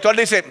 Y el doctor? doctor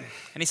dice,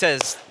 And he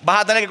says,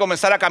 vas a tener que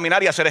comenzar a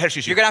caminar y hacer you're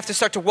ejercicio. going to have to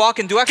start to walk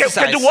and do ¿Qué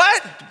exercise. do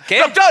what? ¿Qué?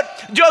 Doctor,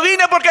 yo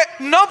vine porque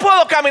no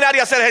puedo caminar y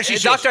hacer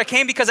ejercicio. Doctor, I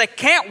came because I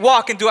can't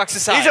walk and do Y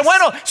exercise. dice,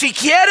 bueno, si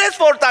quieres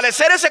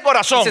fortalecer ese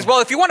corazón, He says, well,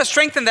 if you want to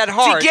strengthen that si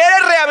heart,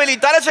 quieres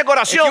rehabilitar ese if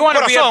corazón, you want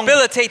to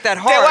rehabilitate that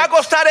te va a heart,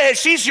 costar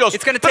ejercicios.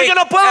 It's gonna Pero take yo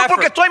no puedo effort.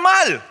 porque estoy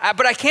mal.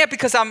 but I can't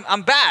because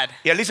I'm bad.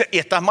 Y él dice, y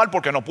estás mal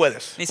porque no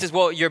puedes. And he says,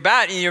 well, you're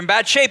bad. You're in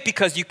bad shape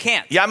because you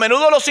can't. Y a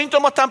menudo los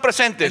síntomas están And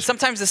presentes.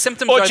 sometimes the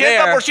symptoms are there.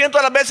 80%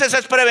 de las veces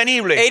es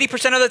prevenible.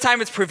 80% of the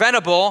time it's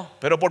preventable.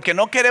 Pero porque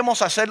no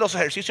queremos hacer los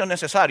ejercicios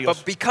necesarios,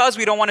 But because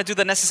we don't want to do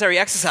the necessary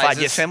exercises,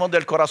 fallecemos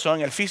del corazón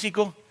en el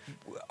físico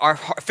our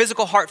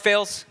physical heart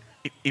fails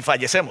y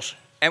fallecemos.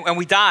 and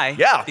we die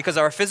Yeah. because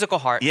of our physical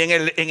heart. Y en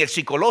el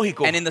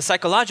psicológico And in the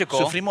psychological,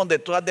 sufrimos de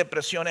todas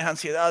depresiones,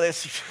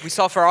 ansiedades. we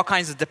suffer all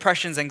kinds of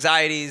depressions,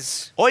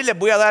 anxieties. Hoy les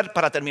voy a dar,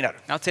 para terminar,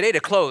 Now today, to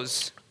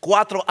close,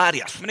 4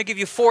 áreas, I'm going to give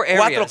you 4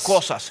 4 areas,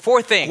 cosas,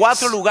 4 things,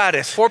 4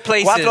 lugares, 4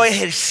 places, 4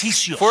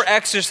 ejercicios 4 que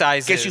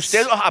exercises si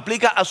usted los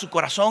aplica a su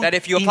corazón that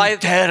if you apply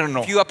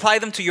interno,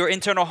 them to your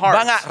internal heart,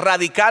 van a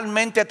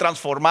radicalmente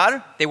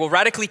transformar they will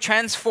radically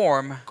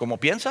transform cómo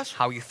piensas,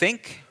 how you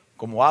think,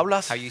 cómo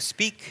hablas how you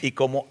speak, y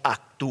cómo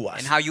actúas.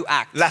 and how you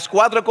act. Las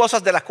 4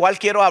 cosas de las cuales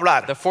quiero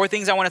hablar The 4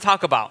 things I want to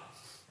talk about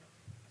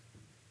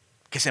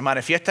que se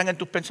manifiestan en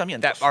tus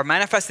pensamientos, that are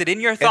manifested in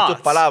your en tus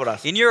thoughts,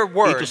 palabras in your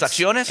words, tus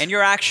acciones. in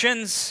your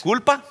actions.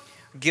 culpa,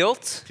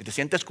 Guilt, si te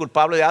sientes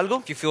culpable de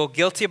algo. if you feel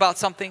guilty about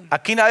something.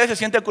 Aquí nadie se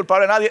siente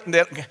culpable,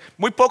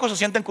 muy pocos se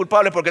sienten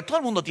culpables porque todo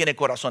el mundo tiene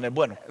corazones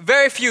buenos.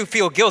 Very few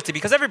feel guilty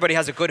because everybody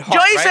has a good heart,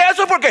 Yo hice right?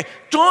 eso porque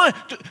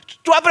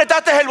tú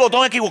apretaste el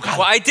botón equivocado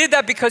Well, I did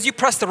that because you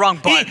pressed the wrong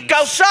y button.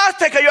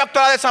 causaste que yo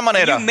actuara de esa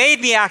manera. You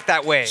made me act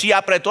that way. Si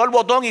apretó el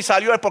botón y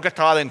salió es porque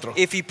estaba dentro.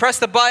 If you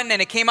pressed the button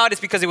and it came out,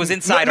 it's because it was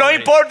inside No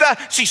already. importa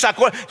si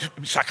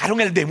sacaron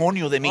el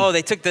demonio de mí. Oh,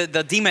 they took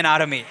the demon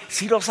out of me.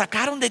 Si lo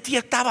sacaron de ti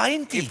estaba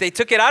en ti. If they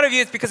took it out of you,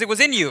 it's because it was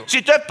in you.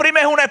 Si tú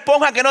exprimes una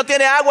esponja que no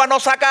tiene agua, no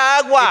saca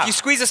agua. If you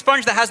squeeze a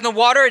sponge that has no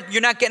water,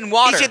 you're not getting Y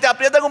water. si te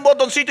aprietan un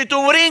botoncito y tú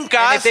And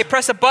brincas if they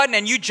press a button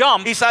and you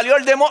jump, y salió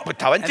el demonio, pues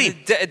estaba en and ti.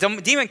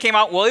 the demon came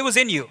out, well, it was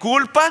in you.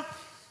 Culpa,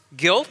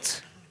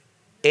 Guilt,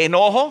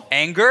 enojo.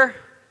 anger.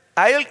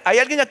 ¿Hay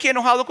alguien aquí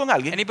enojado con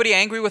alguien? Anybody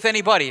angry with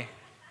anybody?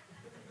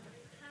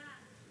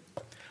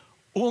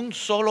 Un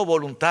solo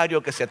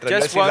voluntario que se atrevió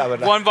a Just decir la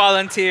verdad. one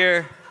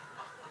volunteer.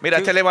 Mira,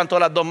 este levantó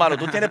las 2 manos.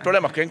 Tú tienes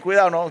problemas, ten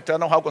cuidado, no, te ha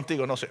enojado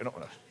contigo, no sé. No.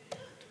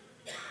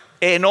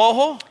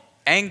 Enojo,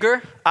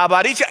 Anger,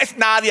 avaricia.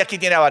 Nadie aquí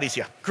tiene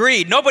avaricia.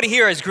 greed. Nobody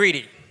here is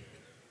greedy.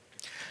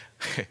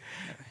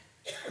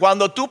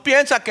 Cuando tú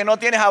piensas que no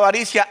tienes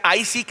avaricia,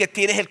 ahí sí que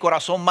tienes el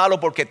corazón malo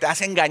porque te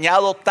has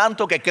engañado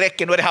tanto que crees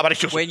que no eres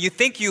avaricioso. When you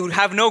think you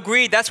have no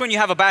greed, that's when you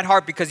have a bad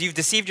heart because you've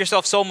deceived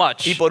yourself so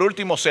much. Y por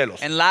último,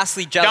 celos. And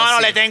lastly, Yo no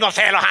le jealousy. tengo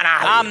celos a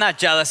I'm nadie. not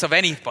jealous of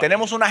anybody.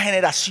 Tenemos una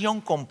generación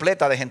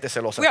completa de gente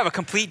celosa. We have a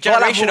complete Toda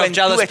la generation of juventud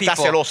jealous está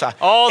people. celosa.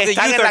 All the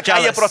Están youth en la are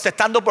calle jealous.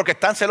 protestando porque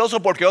están celosos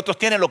porque otros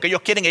tienen lo que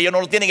ellos quieren y ellos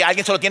no lo tienen y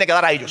alguien se lo tiene que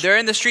dar a ellos. They're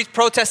in the streets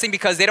protesting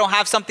because they don't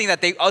have something that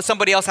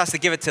somebody else has to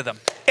give it to them.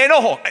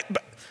 Enojo.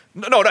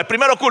 No,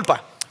 primero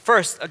culpa.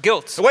 First,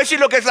 guilt. Te voy a decir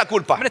lo que es la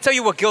culpa. I'm going to tell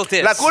you what guilt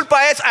is. La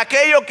culpa es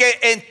aquello que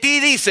en ti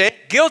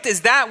dice, Guilt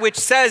is that which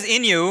says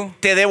in you,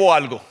 te debo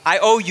algo. I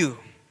owe you.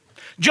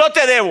 Yo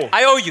te debo.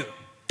 I owe you.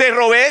 Te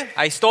robé.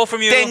 I stole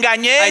from you. Te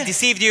engañé. I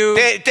deceived you.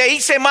 Te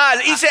hice mal.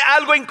 Hice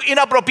algo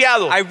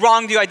inapropiado. I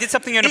wronged you. I did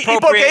something Y porque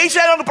inappropriate. hice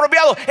algo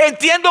inapropiado,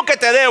 entiendo que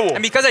te debo.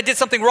 And because I did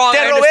something wrong, Te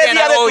I robé understand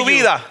días I de owe tu you.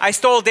 vida. I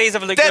stole days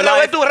of your Te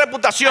robé life. tu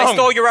reputación. I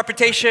stole your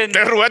reputation.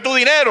 Te robé tu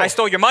dinero. I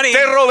stole your money.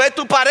 Te robé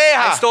tu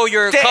pareja. I stole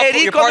your te couple,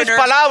 herí your con mis partner.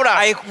 palabras.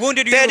 I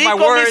wounded you te with herí my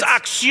con words. mis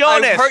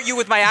acciones. I hurt you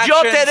with my Yo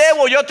actions. te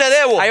debo, yo te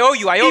debo. I owe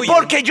you, I owe y you.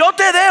 porque yo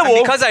te debo,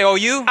 And because I owe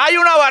you, hay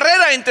una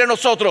barrera entre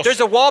nosotros. there's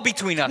a wall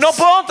between us. No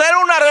puedo tener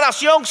una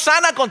relación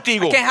sana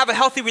contigo. I can't have a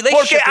healthy Porque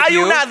relationship with hay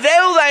you una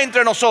deuda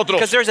entre nosotros.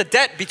 because there's a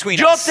debt between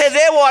Yo us. te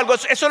debo algo.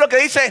 Eso es lo que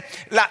dice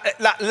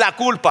la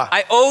culpa.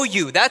 I owe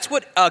you. That's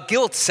what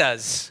guilt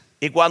says.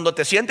 Y cuando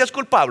te sientes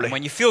culpable,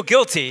 When you feel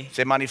guilty,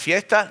 se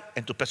manifiesta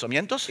en tus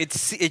pensamientos,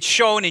 it's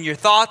shown in your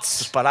tus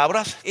thoughts,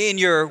 palabras, in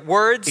your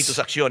words, y tus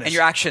acciones. and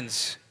your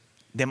actions.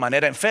 de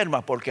manera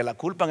enferma, porque la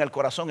culpa en el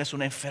corazón es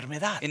una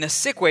enfermedad. In a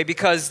sick way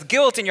because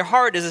guilt in your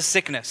heart is a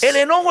sickness. El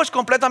enojo es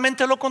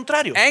completamente lo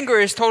contrario.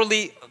 Anger is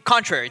totally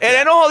contrary to El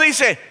that. enojo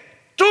dice,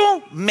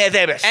 tú me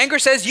debes. Anger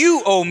says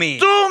you owe me.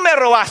 Tú me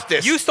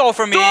robaste. You stole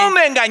from me. Tú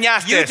me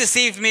engañaste. You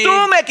deceived me.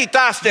 Tú me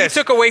quitaste. You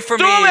took away from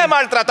Tú me. me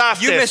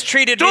maltrataste. You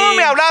mistreated Tú me.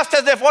 me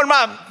hablaste de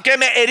forma que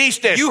me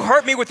heriste. You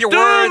hurt me with your Tú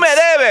words. me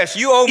debes.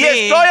 You owe y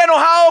me. estoy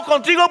enojado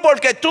contigo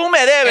porque tú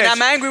me debes. And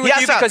I'm angry with Ya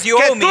you sabes, because you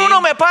que owe tú me. no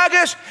me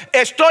pagues,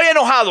 estoy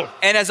enojado.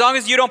 And as long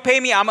as you don't pay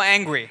me, I'm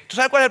angry. ¿Tú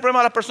sabes cuál es el problema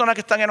de las personas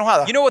que están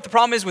enojadas? You know what the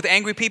problem is with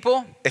angry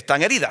people?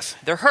 Están heridas.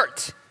 They're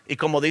hurt. Y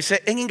como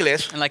dice en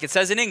inglés, And like it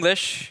says in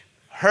English,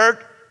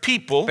 hurt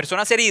people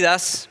personas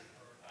heridas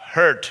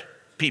hurt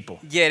people.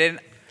 hieren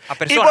a Y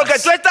personas. porque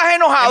tú estás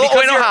enojado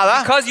o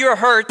enojada, because you're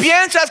hurt,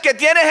 piensas que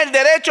tienes el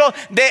derecho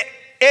de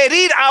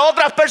herir a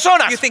otras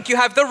personas. you think you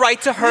have the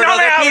right to hurt No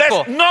me other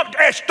people. hables, no,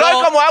 estoy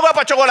Don't- como agua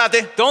para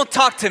chocolate. Don't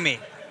talk to me.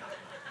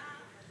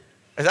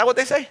 ¿Es that what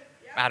they say?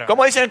 I don't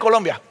 ¿Cómo dicen en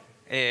Colombia?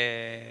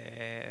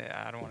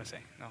 I don't want to say.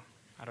 No,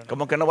 I don't know.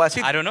 ¿Cómo que no va a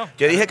decir? I don't know.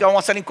 Yo dije que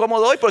vamos a ser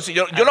incómodos hoy, pero si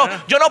yo don't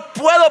know. no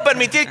puedo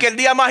permitir que el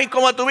día más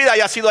incómodo de tu vida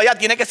haya sido allá,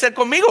 tiene que ser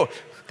conmigo.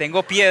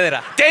 Tengo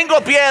piedra.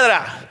 Tengo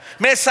piedra,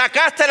 me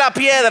sacaste la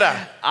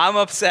piedra. I'm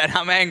upset.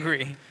 I'm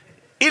angry.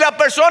 Y las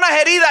personas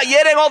heridas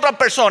hieren a otras And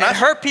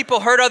personas hurt people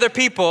hurt other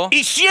people.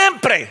 y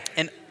siempre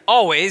And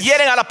always,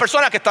 hieren a las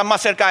personas que están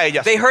más cerca de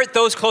ellas. they hurt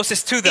those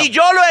closest to them. Y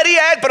yo lo herí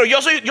a él, pero yo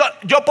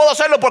puedo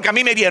hacerlo porque a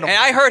mí me dieron. And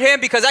I hurt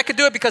him because I could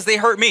do it because they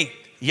hurt me.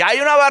 Y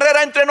hay una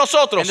barrera entre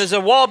nosotros, And there's a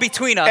wall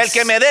between us. el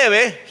que me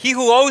debe He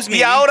who owes me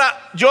y ahora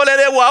yo le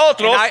debo a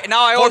otros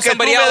now I owe porque tú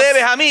somebody me else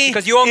debes a mí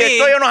because you owe y me.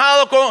 estoy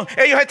enojado con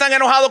ellos, están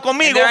enojados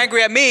conmigo, And they're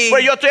angry at me.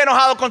 pues yo estoy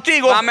enojado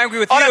contigo. Now I'm angry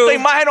with Ahora you. estoy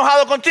más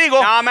enojado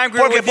contigo Now I'm angry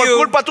porque with por you.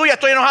 culpa tuya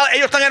estoy enojado,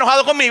 ellos están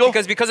enojados conmigo.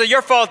 Because of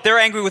your fault, they're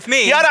angry with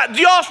me. Y ahora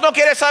Dios no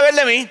quiere saber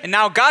de mí And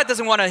now God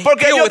doesn't want to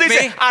porque deal Dios with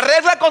dice, me.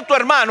 arregla con tu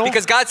hermano,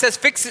 Because God says,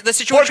 fix the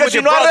situation porque with si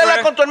your no arreglas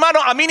brother. con tu hermano,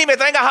 a mí ni me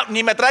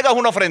traigas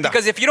una ofrenda.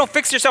 Because if you don't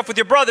fix yourself with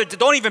your brother,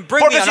 don't even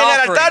bring me Porque an si en el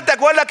offering. altar te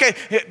acuerdas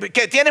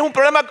que tienes un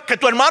problema, que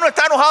tu hermano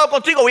está enojado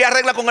contigo, voy a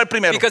arreglar con él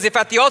primero. Because if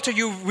at the altar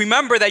you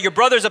remember that your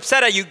brother's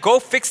upset at you, go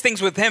fix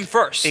things with him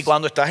first. Y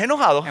cuando estás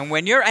enojado, And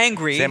when you're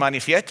angry, se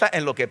manifiesta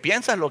en lo que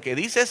piensas, lo que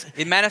dices.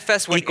 it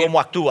manifests y cómo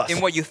actúas. in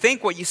what you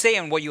think, what you say,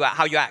 and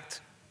how you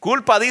act.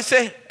 Culpa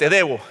dice, te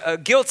debo.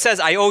 Guilt says,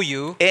 I owe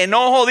you.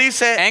 Enojo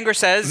dice, Anger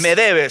says, me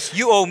debes.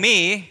 you owe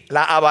me.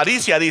 La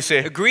avaricia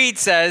dice, Greed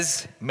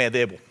says, me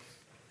debo.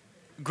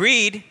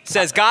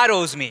 God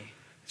owes me.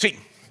 Sí.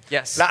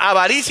 Yes. La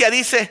avaricia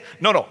dice,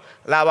 no.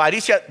 La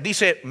avaricia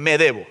dice, me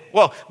debo.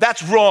 Well,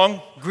 that's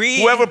wrong.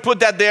 Greed. Whoever put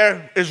that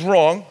there is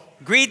wrong.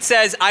 Greed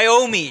says, I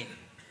owe me.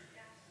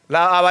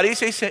 La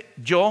avaricia dice,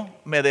 yo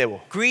me debo.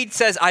 Greed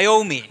says, I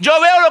owe me. Yo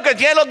veo lo que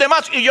tienen los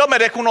demás y yo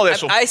merezco uno de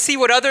esos. I see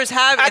what others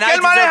have, and I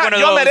Aquel deserve maneja, one of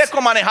yo those.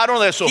 merezco manejar uno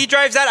de esos. He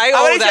drives that, I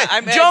A owe ver,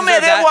 that. dice, yo me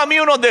deserve debo that. a mí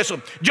uno de esos.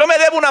 Yo me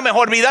debo una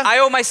mejor vida. I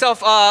owe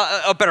myself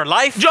a better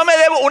life. Yo me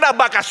debo unas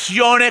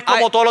vacaciones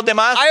como todos los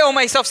demás. I owe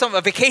myself a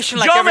vacation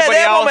like Yo me everybody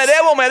else.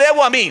 me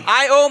debo a mí.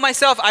 I owe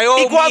myself, I owe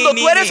Y cuando me,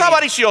 tú eres me.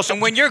 avaricioso,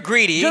 And when you're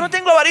greedy, yo no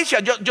tengo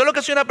avaricia. Yo lo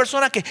que soy una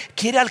persona que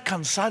quiere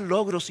alcanzar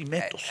logros y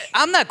metas.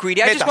 I'm not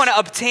greedy. I just Metas. want to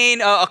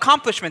obtain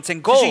accomplishments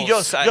and goals. Sí,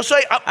 yo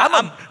soy,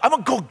 I'm a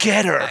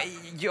go-getter.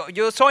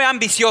 Yo soy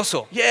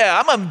ambicioso. Yeah,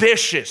 I'm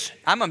ambitious.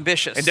 I'm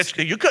ambitious. And that's,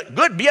 you could,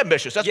 good, be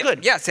ambitious. That's good.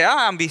 Yeah,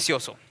 sea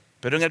ambicioso.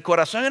 Pero en el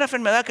corazón hay una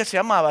enfermedad que se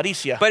llama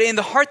avaricia, But in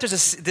the heart,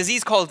 there's a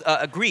disease called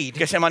greed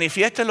que se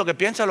manifiesta en lo que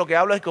piensas, lo que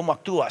hablas y cómo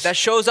actúas. that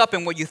shows up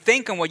in what you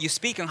think and what you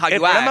speak and how El you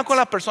problema act. con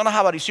las personas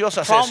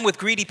avariciosas The problem es, with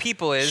greedy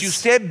people si is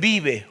usted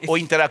vive o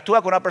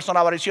interactúa con una persona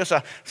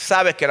avariciosa,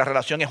 sabe que la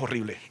relación es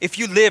horrible. if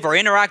you live or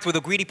interact with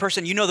a greedy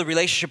person, you know the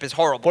relationship is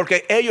horrible.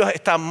 Porque ellos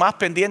están más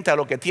pendientes a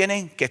lo que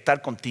tienen que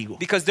estar contigo.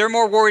 Because they're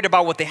more worried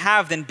about what they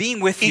have than being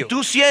with Y you.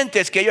 tú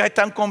sientes que ellos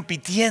están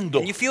compitiendo.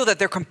 And you feel that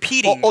they're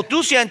competing. O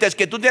tú sientes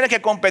que tú tienes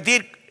que competir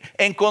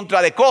en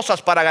contra de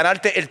cosas para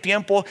ganarte el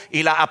tiempo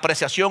y la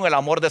apreciación, el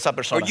amor de esa Or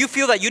persona. you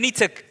feel that you need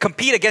to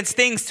compete against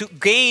things to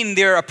gain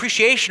their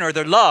appreciation or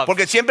their love.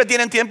 Porque siempre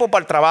tienen tiempo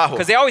para el trabajo,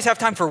 Because they always have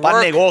time for para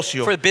work, el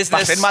negocio, for the para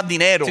business, hacer más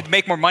dinero, to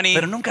make more money.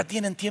 pero nunca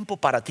tienen tiempo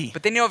para ti.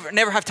 But they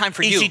never have time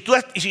for Y you.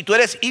 si tú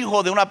eres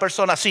hijo de una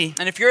persona así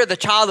And if you're the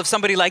child of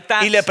somebody like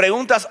that, y le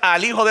preguntas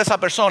al hijo de esa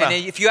persona, and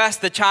if you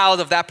ask the child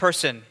of that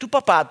person, tu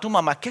papá, tu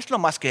mamá, ¿qué es lo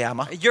más que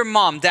ama? your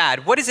mom,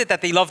 dad, what is it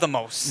that they love the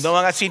most? No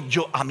van a decir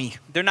yo a mí.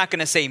 They're not going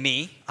to say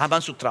me.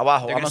 Aman su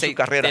trabajo, They're gonna aman say su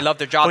carrera. they love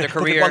their job, their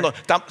Porque career. cuando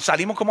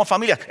salimos como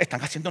familia, están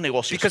haciendo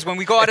negocios. Because when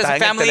we go out as Están a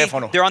en el family,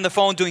 teléfono. they're on the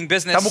phone doing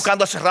business. Están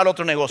buscando cerrar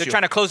otro They're negocio.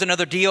 trying to close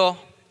another deal.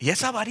 Y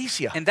esa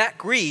avaricia And that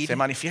greed se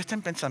manifiesta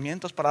en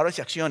pensamientos, palabras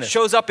y acciones.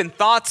 shows up in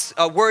thoughts,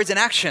 words, and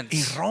actions.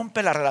 Y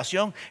rompe la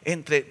relación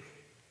entre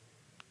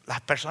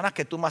las personas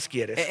que tú más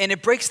quieres. And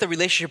it breaks the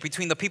relationship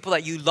between the people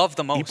that you love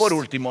the Y most. por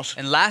último,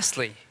 And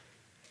lastly,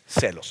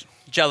 celos.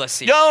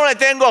 jealousy. Yo no le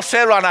tengo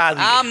celo a nadie.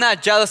 I'm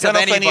not jealous Yo of no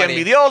soy ni anybody.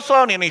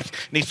 envidioso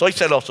ni soy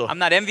celoso. I'm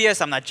not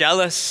envious. I'm not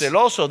jealous.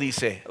 Celoso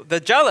dice, The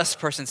jealous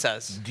person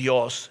says,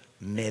 Dios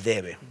me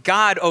debe.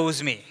 God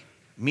owes me.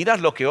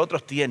 Miras lo que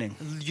otros tienen.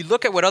 You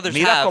look at what others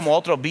Miras have. como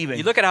otros viven.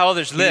 You look at how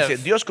others Y dice,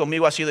 live. Dios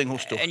conmigo ha sido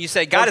injusto. And you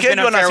say, ¿Por God has qué been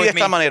yo unfair nací de with me.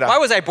 esta manera? Why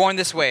was I born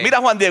this way? Mira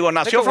Juan Diego,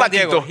 nació Look at Juan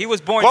flaquito. Diego. He was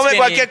born Come skinny.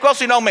 cualquier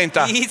cosa y no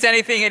aumenta. He eats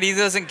anything and he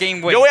doesn't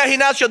gain weight. Yo voy al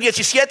gimnasio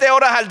 17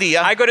 horas al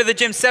día. I go to the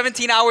gym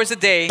 17 hours a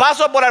day.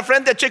 Paso por al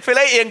frente de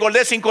Chick-fil-A y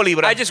engordé 5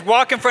 libras. I just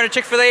walk in front of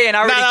Chick-fil-A and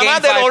I Nada already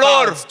más gained del 5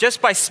 olor. pounds just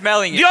by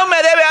smelling it. Dios me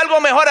debe algo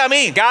mejor a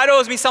mí. God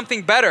owes me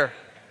something better.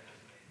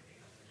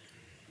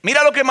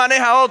 Mira lo que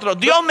maneja otro.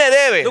 Dios me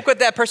debe. Look what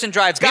that person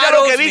drives. Mira God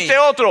lo owes que me. viste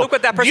otro. Look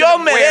what that person Dios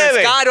me wears.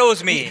 debe. God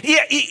owes me.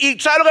 Y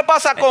 ¿sabes lo que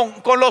pasa con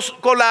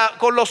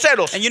los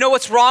celos? And you know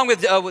what's wrong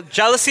with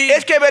jealousy?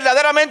 Es que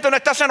verdaderamente no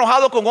estás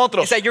enojado con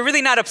otros. Is that you're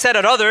really not upset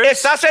at others.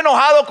 Estás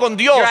enojado con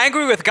Dios. You're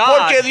angry with God.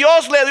 Porque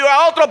Dios le dio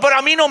a otro, pero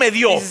a mí no me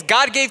dio.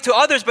 God gave to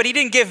others, but he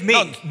didn't give me.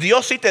 No,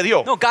 Dios sí te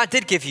dio. No, God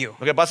did give you.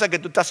 Lo que pasa es que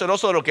tú estás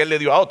celoso de lo que Él le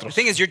dio a otros.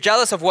 The thing is, you're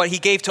jealous of what he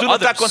gave to Tú no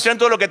others. estás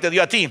contento de lo que te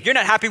dio a ti. You're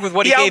not happy with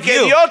what Y he gave aunque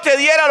you. Dios te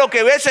diera lo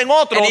que ves en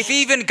otros, And if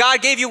even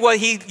God gave you what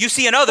you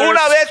see in others,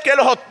 una vez que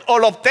lo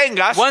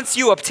obtengas, once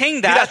you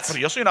obtain dirás, that, pero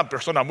yo soy una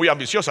persona muy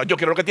ambiciosa, yo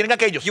quiero lo que tienen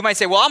aquellos. you might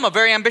say, well, I'm a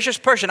very ambitious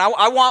person. I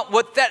want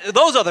what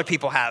those other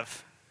people have.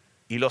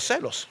 Y los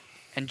celos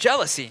And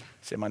jealousy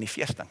se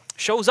manifiestan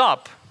shows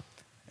up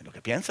en lo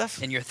que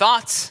piensas, in your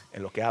thoughts,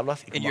 en lo que hablas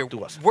y in cómo your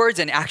actúas. words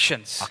and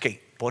actions. Ok,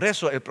 Por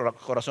eso el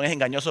corazón es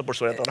engañoso por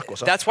sobre todas las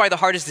cosas. That's why the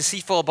heart is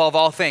deceitful above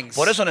all things.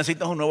 Por eso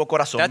necesitas un nuevo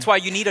corazón. That's why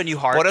you need a new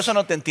heart. Por eso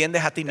no te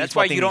entiendes a ti That's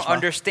mismo, why a ti you don't misma.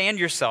 understand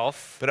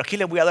yourself. Pero aquí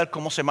les voy a dar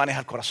cómo se maneja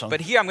el corazón. But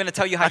here I'm going to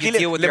tell you how Aquí you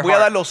deal with les your voy a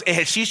dar heart. los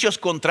ejercicios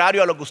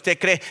contrarios a lo que usted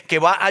cree que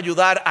va a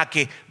ayudar a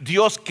que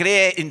Dios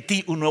cree en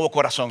ti un nuevo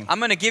corazón. I'm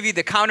going to give you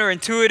the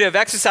counterintuitive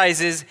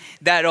exercises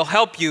that'll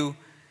help you.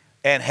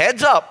 And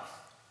heads up,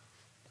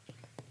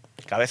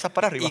 cabezas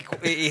para arriba.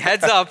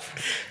 Heads up.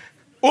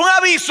 Un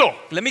aviso,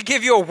 Let me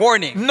give you a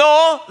warning.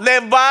 no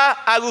les va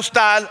a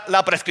gustar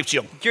la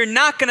prescripción. You're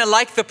not going to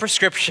like the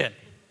prescription.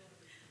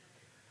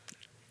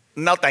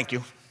 No, thank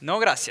you. No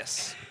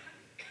gracias.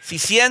 Si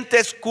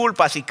sientes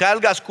culpa, si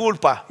cargas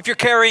culpa, If you're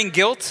carrying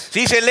guilt,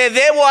 si se le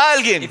debo a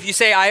alguien, if you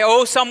say, I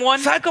owe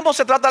someone, ¿sabe cómo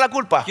se trata la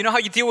culpa? you know how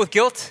you deal with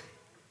guilt?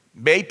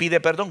 Ve y pide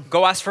perdón.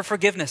 Go ask for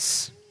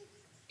forgiveness.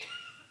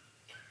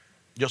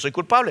 Yo soy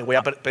culpable, voy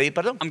a pedir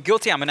perdón. I'm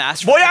guilty. I'm going to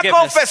ask for Voy a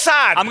forgiveness.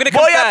 confesar, I'm going to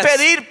voy a confess.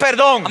 pedir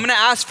perdón. I'm going to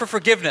ask for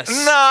forgiveness.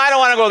 No, I don't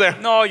want to go there.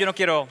 No, yo no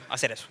quiero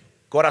hacer eso.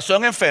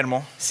 Corazón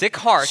enfermo, Sick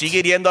heart sigue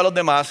hiriendo a los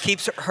demás,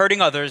 keeps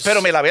hurting others.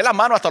 pero me lavé las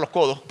manos hasta los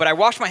codos. But I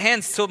wash my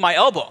hands till my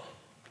elbow.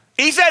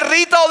 Hice el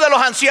rito de los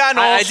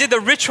ancianos. I did the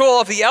ritual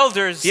of the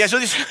elders. Y eso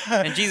dice,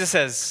 And Jesus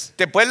says,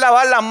 te puedes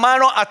lavar las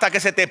manos hasta que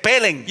se te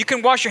pelen. you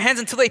can wash your hands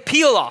until they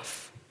peel off.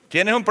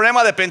 Tienes un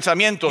problema de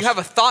pensamientos, You have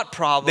a thought de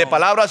problem,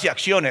 palabras y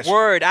acciones.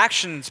 word,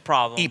 actions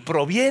problem. Y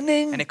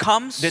provienen And it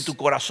comes de tu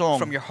corazón.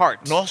 from your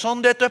heart. No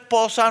son de tu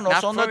esposa, no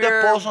Not son de from tu your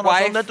esposo, no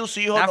son wife, de tus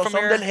hijos, not no from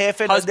son your del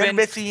jefe, no es del husband,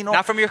 vecino,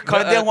 not from your no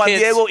es de Juan kids.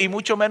 Diego y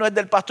mucho menos es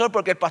del pastor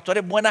porque el pastor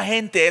es buena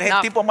gente, él es el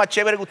Not- tipo más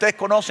chévere que ustedes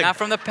conocen. Not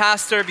from the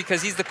pastor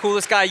because he's the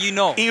coolest guy you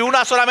know. Y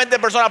una solamente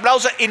persona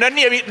aplaude y no es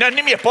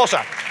ni mi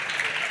esposa.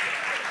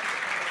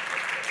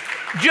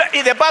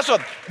 Y de paso,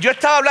 yo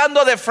estaba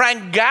hablando de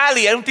Frank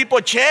Galli, es un tipo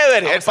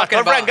chévere, I el was talking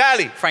pastor Frank about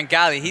Galli. Frank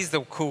Galli, he's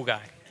the cool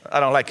guy. I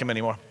don't like him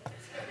anymore.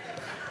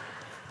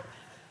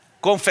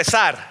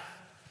 Confesar.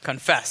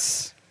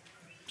 Confess.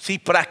 Si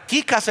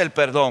practicas el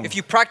perdón, If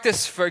you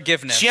practice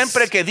forgiveness,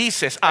 siempre que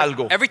dices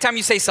algo every time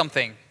you say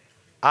something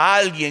a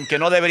alguien que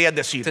no deberías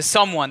decir, to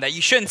someone that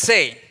you shouldn't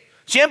say,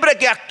 siempre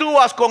que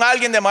actúas con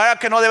alguien de manera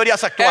que no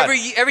deberías actuar,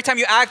 every time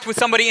you act with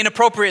somebody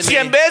inappropriately, si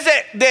en vez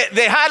de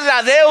dejar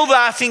la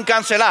deuda sin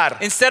cancelar,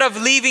 instead of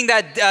leaving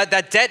that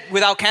debt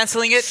without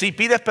canceling it, si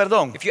pides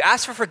perdón, if you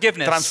ask for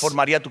forgiveness,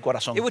 transformaría tu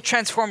corazón, it would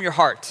transform your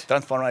heart.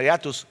 transformaría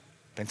tus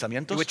It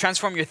pensamientos, would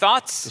transform your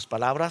thoughts, tus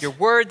palabras your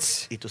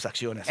words, y tus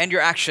acciones. and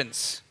your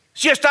actions.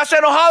 Si estás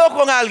enojado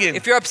con alguien,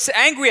 If you're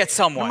angry at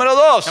someone, número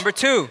dos, number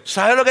two,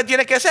 ¿sabes lo que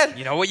tienes que hacer?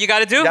 you know what you got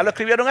to do? Ya lo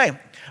escribieron ahí.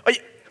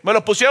 Oye, me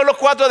lo pusieron los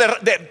cuatro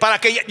para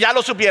que ya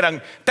lo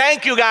supieran.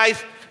 Thank you, guys.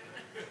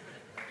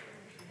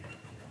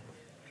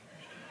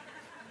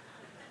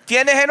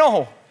 ¿Tienes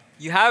enojo?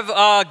 You have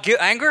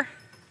anger?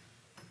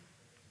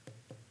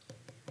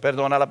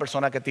 Perdona a la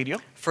persona que te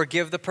hirió.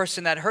 Forgive the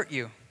person that hurt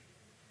you.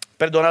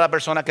 Perdona a la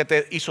persona que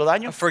te hizo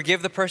daño.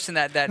 Forgive the person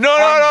that No,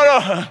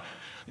 harmed you. no.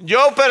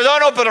 Yo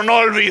perdono, pero no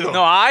olvido.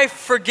 No, I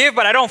forgive,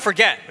 but I don't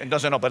forget.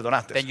 Entonces no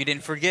perdonaste. Then you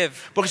didn't forgive.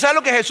 Porque ¿sabes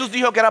lo que Jesús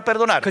dijo que era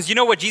perdonar? Because you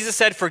know what Jesus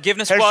said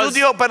forgiveness Jesús was?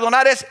 dijo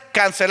perdonar es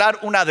cancelar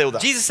una deuda.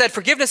 Jesus said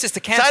forgiveness is to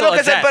 ¿Sabes cancel lo que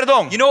a es el debt.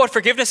 perdón? You know what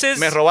forgiveness is?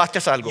 Me robaste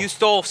algo. You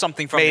stole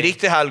something from Me me.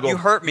 heriste algo. You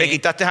hurt me. Me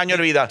quitaste años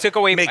de vida. Took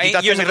away Me 8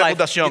 quitaste years mi of life.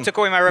 reputación. You took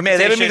away my Me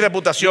debes mi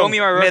reputation. You reputación. owe me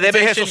my Me debes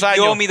reputation. esos años.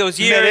 You owe me those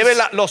Me years. debes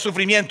los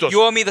sufrimientos.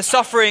 You owe me the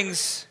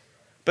sufferings.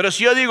 Pero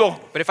si yo digo,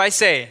 But if I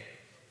say,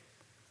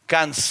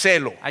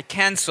 cancelo, I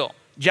cancel,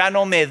 ya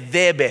no me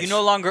debes, you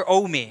no longer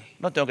owe me,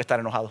 no tengo que estar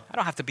enojado. I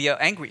don't have to be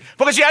angry.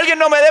 Porque si alguien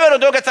no me debe, no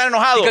tengo que estar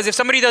enojado. Because if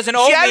somebody doesn't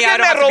owe Si me, I alguien don't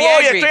me have to be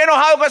robó y angry. estoy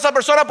enojado con esa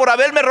persona por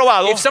haberme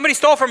robado, If somebody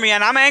stole from me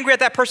and I'm angry at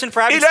that person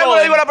for y having luego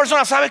le digo a stolen, la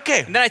persona, ¿sabes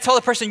qué? and then I tell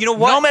the person, you know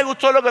what? No me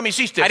gustó lo que me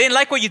hiciste. I didn't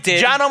like what you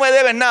did. Ya no me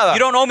debes nada. You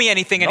don't owe me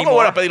anything No me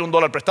voy a anymore. pedir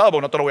 $1 prestado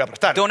porque no te lo voy a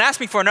prestar. Don't ask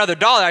me for another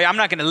dollar. I'm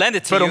not going to lend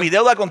it to Pero mi you.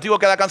 deuda contigo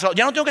queda cancelada.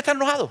 Ya no tengo que estar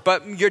enojado.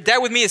 But your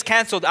debt with me is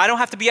canceled. I don't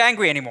have to be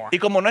angry anymore. Y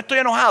como no estoy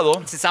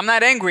enojado, Since I'm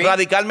not angry,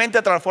 radicalmente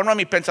transforma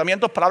mis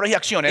pensamientos, palabras y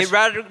acciones. it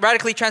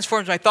radically transforms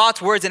my thoughts,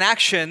 words, and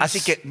actions.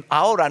 Así que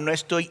ahora no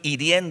estoy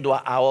hiriendo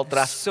a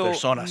otras So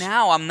personas.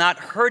 now I'm not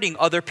hurting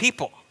other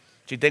people.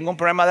 Si tengo un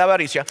problema de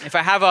avaricia, If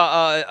I have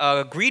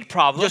a greed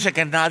problem, yo sé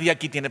que nadie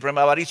aquí tiene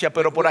problema de avaricia,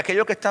 pero por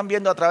aquellos que están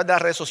viendo a través de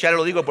las redes sociales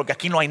lo digo porque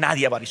aquí no hay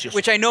nadie avaricioso.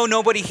 which I know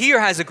nobody here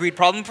has a greed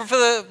problem, for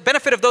the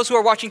benefit of those who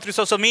are watching through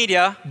social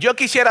media, Yo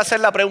quisiera hacer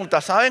la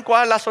pregunta, ¿saben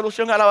cuál es la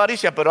solución a la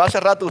avaricia? Pero hace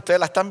rato ustedes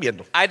la están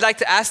viendo. I'd like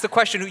to ask the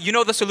question, you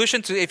know the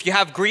solution to if you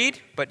have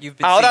greed, but you've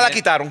been Ahora la seeing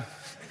it? quitaron.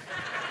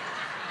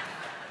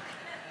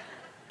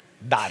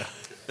 Dar,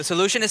 The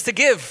solution is to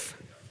give.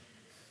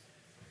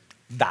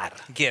 dar.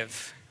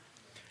 Give.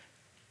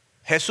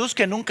 Jesús,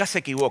 que nunca se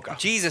equivoca,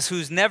 Jesus,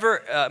 who's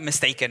never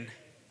mistaken,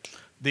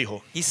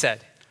 dijo, he said,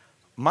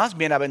 Más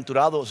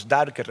bienaventurado es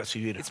dar que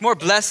recibir. It's more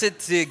blessed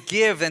to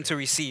give than to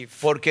receive.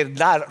 Porque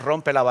dar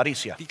rompe la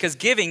avaricia. Because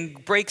giving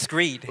breaks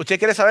greed. ¿Usted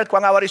quiere saber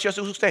cuán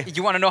avaricioso es usted?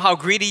 You want to know how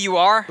greedy you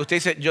are? Usted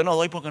dice, yo no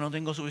doy porque no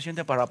tengo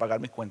suficiente para pagar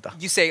mis cuentas.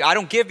 You say, I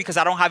don't give because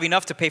I don't have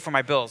enough to pay for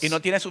my bills. Y no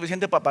tienes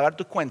suficiente para pagar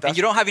tus cuentas And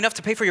you don't have enough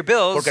to pay for your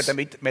bills porque te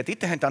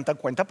metiste en tantas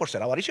cuentas por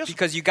ser avaricioso.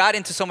 because you got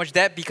into so much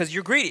debt because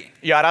you're greedy.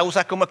 Y ahora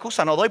usas como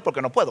excusa, no doy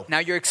porque no puedo. Now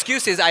your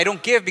excuse is, I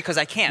don't give because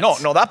I can't. No,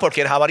 no das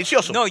porque eres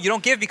avaricioso. No, you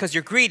don't give because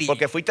you're greedy.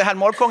 Porque fuiste al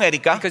mall con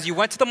Erika. Because you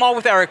went to the mall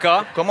with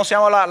Erica. ¿Cómo se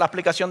llama la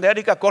aplicación de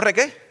Erika? ¿Corre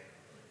qué?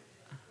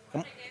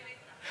 ¿Cómo?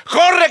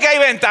 Corre que hay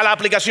venta la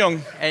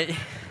aplicación. And,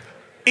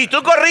 Y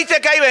tú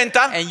corriste que hay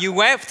venta. and you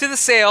went to the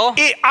sale.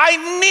 Y I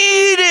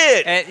need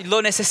it. And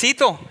lo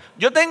necesito.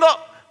 Yo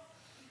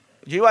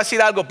iba a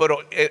decir algo, pero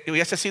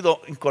hubiese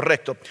sido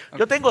incorrecto.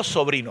 Yo tengo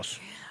sobrinos.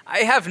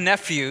 I have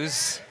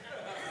nephews.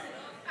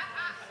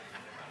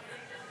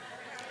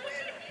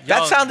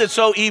 That sounded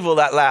so evil,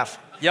 that laugh.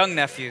 Young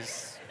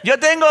nephews. Yo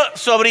tengo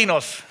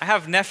sobrinos. I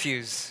have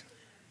nephews.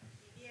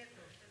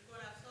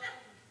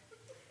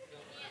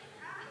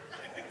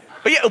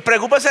 Oye,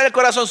 preocúpese del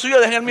corazón suyo,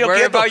 dejen el mío Worry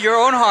quieto. about your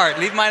own heart.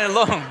 Leave mine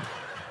alone.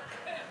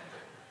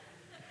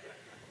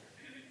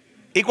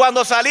 Y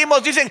cuando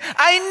salimos dicen,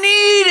 I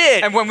need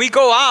it. And when we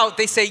go out,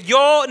 they say,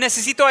 yo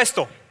necesito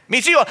esto.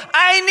 Mis hijos,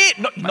 I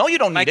need. No, you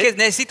don't My need kids, it.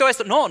 necesito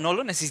esto. No, no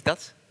lo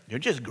necesitas. You're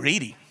just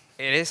greedy.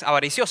 Eres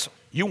avaricioso.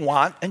 You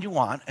want and you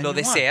want and Lo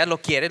you want. deseas, lo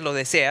quieres, lo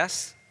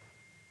deseas.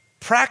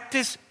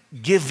 Practice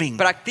giving.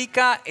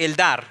 Practica el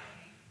dar.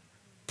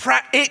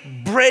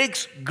 It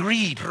breaks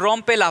greed.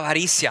 Rompe la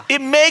avaricia.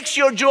 It makes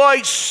your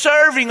joy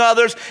serving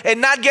others and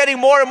not getting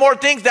more and more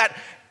things that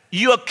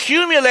you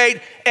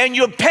accumulate and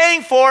you're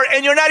paying for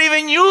and you're not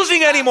even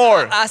using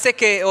anymore. Hace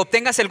que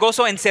obtengas el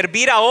gozo en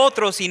servir a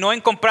otros y no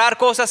en comprar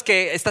cosas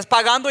que estás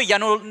pagando y ya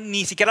no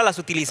ni siquiera las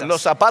utilizas.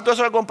 Los zapatos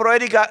esos que compró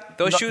Erika,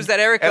 Those shoes that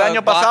Erica el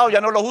año bought- pasado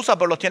ya no los usa,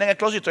 pero los tiene en el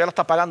closet y todavía los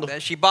está pagando. That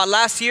she bought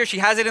last year, she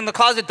has it in the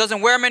closet,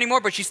 doesn't wear them anymore,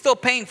 but she's still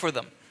paying for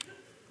them.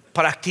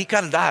 Practica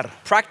el dar.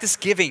 Practice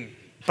giving.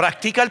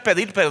 Practica el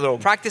pedir perdón.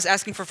 Practice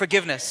asking for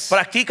forgiveness.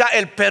 Practica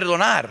el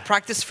perdonar.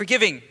 Practice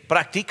forgiving.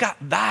 Practica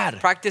dar.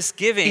 Practice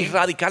Y giving.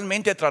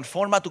 radicalmente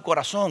transforma tu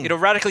corazón. It'll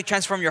radically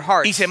transform your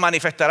heart. Y se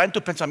manifestará en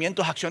tus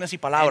pensamientos, acciones y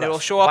And palabras. it'll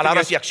show up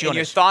Palabras y in your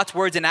acciones. thoughts,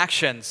 words, and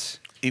actions.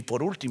 Y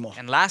por último,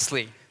 And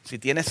lastly, si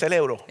tienes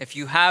cerebro, if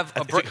you have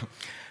a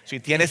si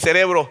tienes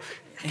cerebro,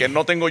 que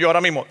no tengo yo ahora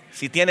mismo,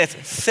 si tienes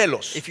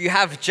celos, if you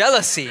have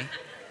jealousy,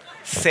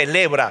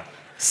 celebra.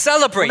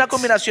 celebrate. Una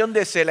combinación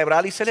de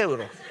celebrar y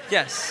cerebro.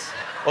 Yes.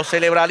 O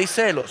celebrar y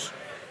celos.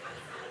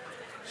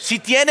 Si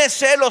tienes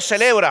celos,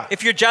 celebra.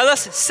 If you're jealous,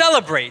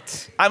 celebrate.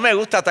 A mí me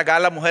gusta atacar a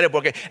las mujeres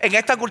porque en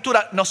esta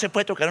cultura no se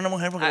puede tocar a una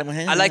mujer porque la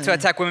mujer. I like to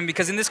attack women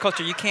because in this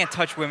culture you can't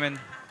touch women.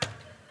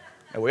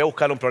 Me voy a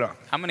buscar un problema.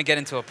 I'm going to get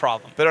into a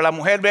problem. Pero la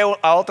mujer ve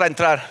a otra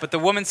entrar. But the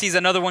woman sees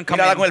another one coming.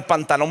 Mírala con el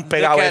pantalón Look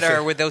pegado at ese.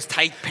 her with those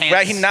tight Fue al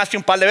pants. gimnasio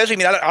un par de veces y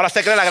mira, ahora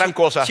se cree la gran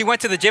cosa. She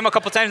went to the gym a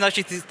couple times, now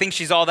she thinks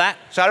she's all that.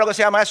 ¿Sabes lo que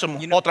se llama eso?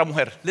 know- Otra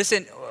mujer.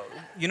 Listen,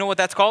 you know what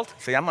that's called?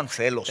 Se llaman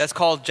celos. That's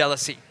called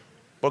jealousy.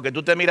 Porque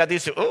tú te miras y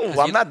dices, oh,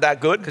 I'm not that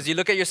good. Because you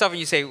look at yourself and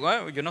you say,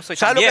 well, yo no soy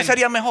 ¿Sabes tan lo que bien.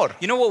 sería mejor?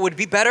 You know what would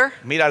be better?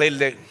 Mírale el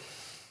de.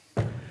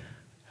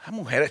 La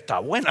mujer está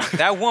buena.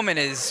 That woman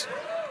is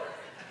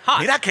hot.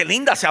 Mira qué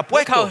linda se ha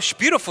Look how puesto.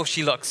 beautiful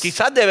she looks.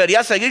 Quizás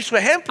debería seguir su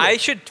ejemplo. I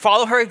should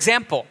follow her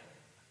example,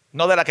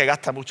 No de la que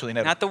gasta mucho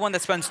dinero. not the one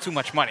that spends too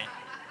much money.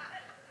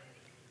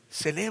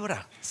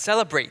 Celebra.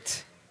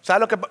 Celebrate. ¿Sabes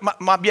lo que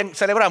más bien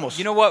celebramos?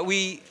 You know what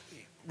we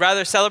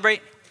rather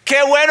celebrate?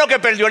 Qué bueno que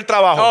perdió el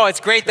trabajo. Oh, it's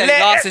great that he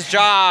lost his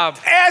job.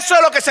 Eso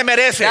es lo que se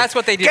merece. That's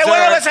what they Qué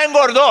bueno deserve. que se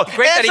engordó.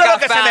 Great that he Eso es lo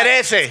got que se fat.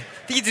 merece.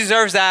 He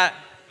deserves that.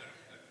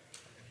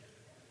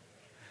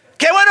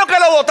 Qué bueno que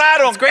lo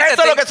votaron. It's great Eso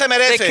that es lo que se they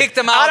merece. kicked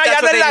him out. Ahora ya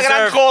That's no what es they la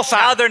gran deserve. Now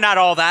cosa. they're not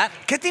all that.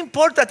 ¿Qué te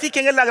importa a ti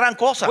quién es la gran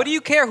cosa? What do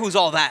you care who's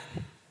all that?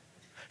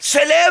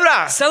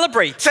 Celebra.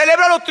 Celebrate.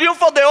 Celebra los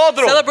triunfos de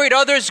otros. Celebrate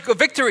others'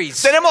 victories.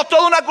 Tenemos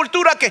toda una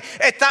cultura que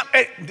está,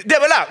 de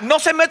verdad, no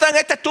se metan en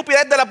esta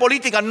estupidez de la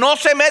política, no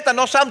se metan,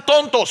 no sean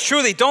tontos.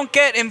 Truly, don't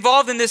get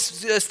involved in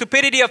this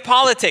stupidity of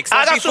politics.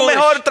 Don't Hagan be su foolish.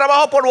 mejor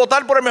trabajo por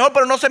votar por el mejor,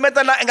 pero no se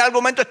metan en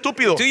argumentos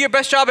estúpidos. Do your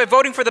best job at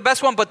voting for the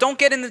best one, but don't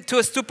get into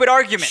a stupid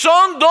argument.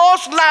 Son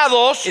dos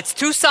lados It's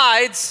two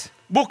sides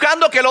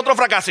buscando que el otro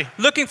fracase.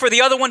 looking for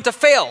the other one to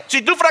fail.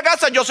 Si tú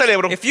fracasas, yo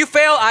celebro. If you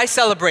fail, I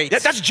celebrate.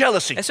 That's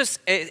jealousy. Eso es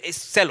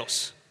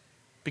celos.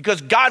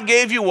 Because God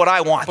gave you what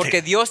I wanted.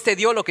 Porque Dios te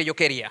dio lo que yo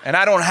quería. And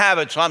I don't have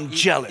it, so I'm Y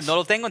jealous. no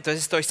lo tengo,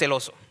 entonces estoy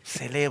celoso.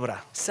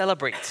 Celebra.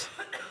 Celebrate.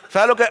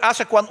 ¿Sabes lo que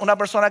hace cuando una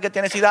persona que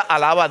tiene necesidad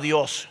alaba a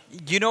Dios?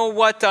 You know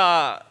what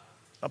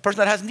A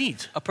person that has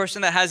needs. a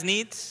person that has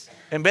needs?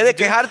 En vez de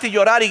quejarte y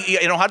llorar y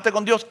enojarte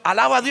con Dios,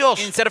 alaba a Dios.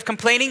 Instead of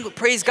complaining,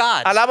 praise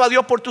God. Alaba a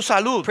Dios por tu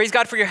salud. Praise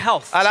God for your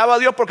health. Alaba a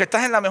Dios porque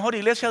estás en la mejor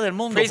iglesia del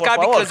mundo. Praise Por God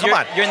favor, because come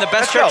on. you're in the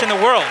best Let's church go. in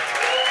the world.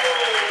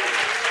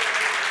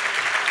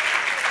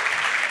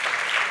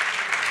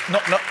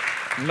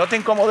 No te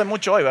incomodes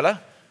mucho hoy, ¿verdad?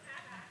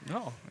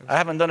 No, I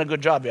haven't done a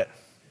good job yet.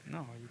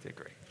 no, you did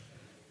great.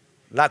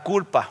 La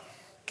culpa.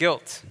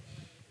 Guilt.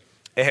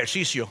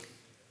 Ejercicio.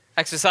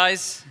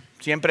 Exercise.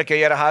 Siempre que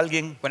hieras a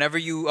alguien, Whenever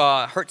you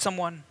hurt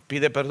someone,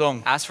 pide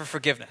perdón. ask for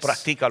forgiveness.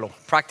 Practícalo.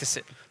 Practice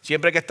it.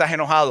 Siempre que estás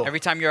enojado, Every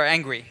time you're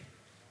angry,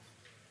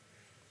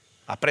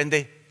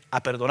 aprende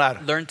a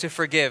perdonar. learn to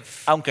forgive.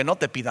 Aunque no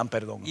te pidan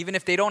perdón. Even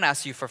if they don't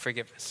ask you for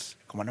forgiveness.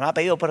 Como no me ha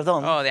pedido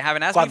perdón, Oh, they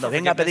haven't asked me cuando for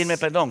venga a pedirme forgiveness.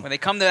 perdón, When they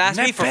come to ask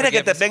no me for espere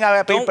que te forgiveness, venga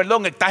a pedir don't-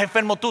 perdón. Estás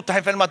enfermo tú, estás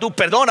enferma tú.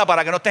 Perdona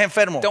para que no estés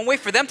enfermo. Don't wait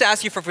for them to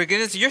ask you for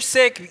forgiveness. You're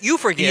sick, you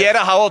forgive.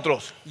 Hieras a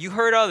otros. You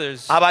hurt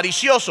others.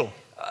 Avaricioso.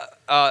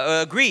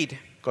 Greed.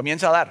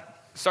 Comienza a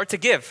dar. Start to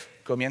give.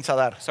 Comienza a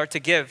dar. Start to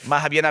give.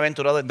 Más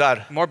bienaventurado es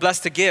dar. More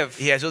blessed to give.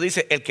 Y Jesús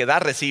dice, el que da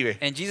recibe.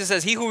 And Jesus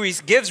says, he who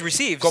gives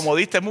receives. Como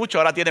diste mucho,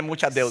 ahora tienes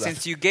muchas deudas.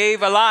 Since you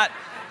gave a lot,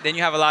 then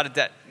you have a lot of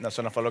debt. No,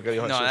 eso no fue lo que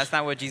dijo No, Jesús. that's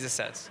not what Jesus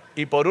says.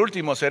 Y por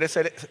último,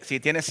 si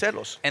tienes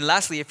celos, And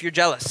lastly, if you're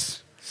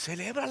jealous,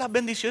 celebra las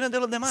bendiciones de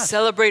los demás.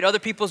 celebrate other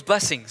people's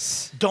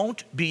blessings.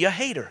 Don't be a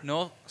hater.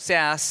 No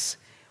seas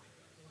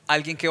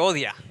alguien que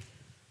odia.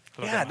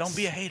 a los Yeah, demás. don't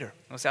be a hater.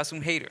 No seas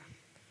un hater.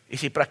 Y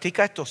si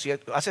practicas esto, si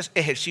haces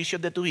ejercicios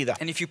de tu vida,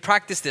 And if you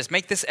practice this,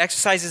 make this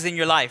exercises in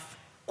your life.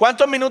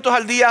 ¿cuántos minutos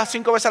al día,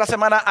 5 veces a la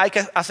semana, hay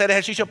que hacer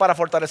ejercicio para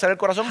fortalecer el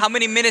corazón? How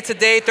many minutes a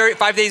day,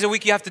 5 days a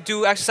week you have to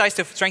do exercise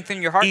to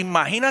strengthen your heart?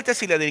 Imagínate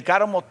si le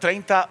dedicáramos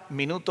 30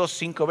 minutos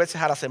 5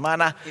 veces a la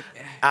semana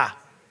a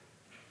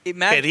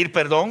pedir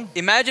perdón,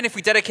 Imagine if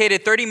we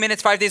dedicated 30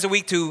 minutes 5 days a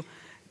week to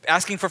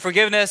asking for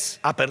forgiveness,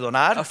 a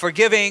perdonar,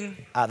 forgiving,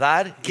 a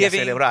dar y a giving,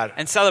 celebrar.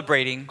 and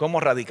celebrating. ¿Cómo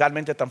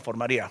radicalmente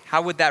transformaría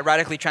How would that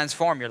radically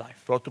transform your life?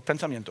 todos tus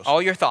pensamientos?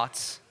 All your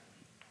thoughts.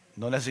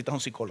 No necesitas un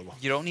psicólogo.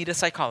 You don't need a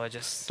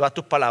psychologist. Todas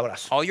tus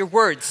palabras. All your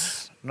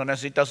words. No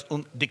necesitas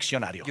un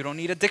diccionario. You don't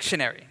need a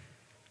dictionary.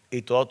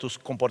 Y todos tus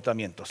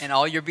comportamientos. And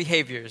all your No es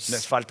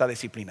behaviors. falta de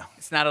disciplina.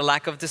 It's not a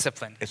lack of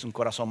discipline. Es un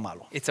corazón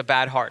malo. It's a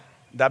bad heart.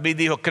 David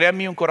dijo, crea en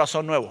mí un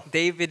corazón nuevo.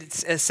 David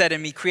said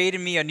in me, create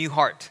in me a new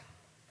heart.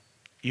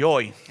 Y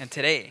hoy, And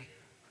today,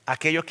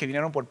 aquellos que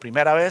vinieron por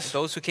primera vez,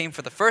 those who came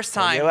for the first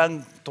o time,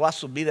 llevan toda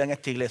su vida en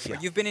esta iglesia.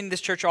 you've been in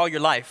this church all your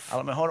life. A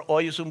lo mejor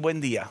hoy es un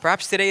buen día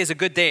Perhaps today is a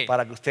good day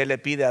para que usted le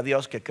pide a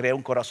Dios que cree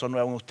un corazón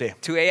nuevo en usted.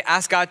 to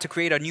ask God to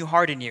create a new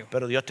heart in you.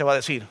 Pero Dios te va a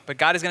decir, But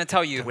God is going to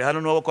tell te you, voy a dar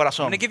un nuevo I'm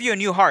corazón, going to give you a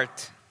new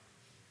heart.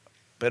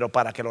 pero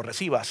para que lo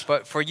recibas,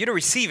 But for you to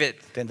receive it,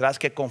 tendrás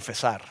que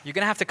confesar, you're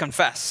going to have to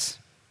confess.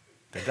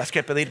 tendrás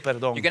que pedir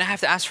perdón, You're going to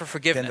have to ask for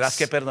forgiveness. tendrás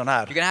que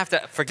perdonar, You're going to have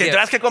to forgive.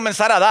 tendrás que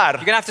comenzar a You're dar,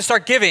 going to have to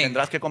start giving.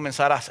 tendrás que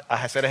comenzar a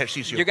hacer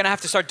ejercicio You're going to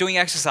have to start doing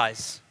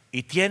exercise.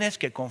 y tienes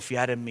que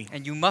confiar en mí.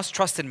 And you must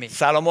trust in me.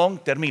 Salomón,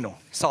 termino.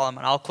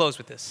 Solomon, I'll close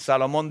with this.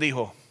 Salomón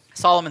dijo,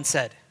 Solomon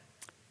said,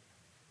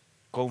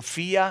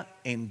 confía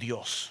en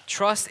Dios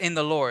trust in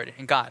the Lord,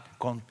 in God,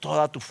 con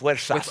toda tu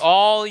fuerza with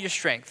all your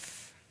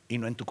strength y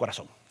no en tu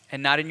corazón.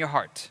 and not in your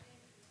heart.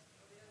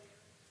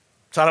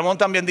 Salomón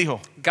también dijo,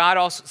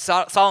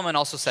 Solomon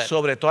also said,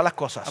 sobre todas las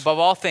cosas, above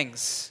all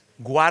things,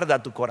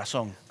 guarda tu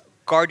corazón,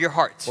 guard your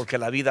heart, porque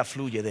la vida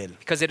fluye de él.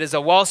 because it is a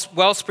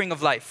wellspring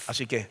of life.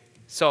 Así que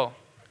So,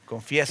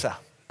 confiesa,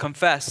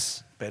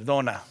 confess,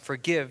 perdona,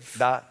 forgive,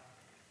 da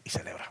y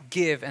celebra.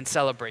 give, and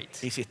celebrate.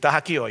 Y si estás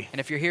aquí hoy And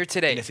if you're here y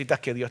today necesitas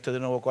que Dios te dé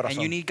un nuevo and you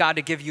corazón, need God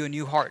to give you a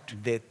new heart,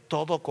 de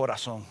todo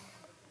corazón,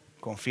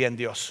 confía en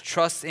Dios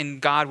trust in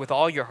God with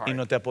all your heart. y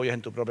no te apoyes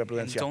en tu propia And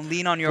prudencia. don't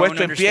lean on your own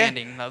Puesto en pie,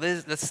 understanding. Now,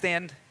 let's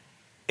stand.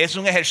 es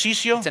un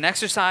ejercicio, It's an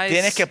exercise.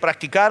 tienes que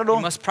practicarlo.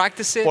 You must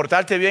practice it.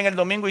 Portarte bien el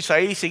domingo y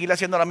salir y seguir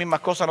haciendo las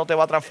mismas cosas no te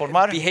va a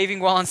transformar. Behaving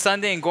well on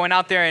Sunday and going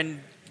out there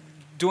and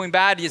doing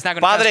bad is not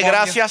going to Padre,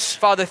 transform gracias you.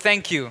 Father,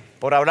 thank you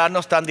Por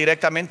hablarnos tan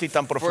directamente y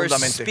tan for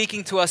profundamente.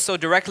 speaking to us so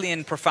directly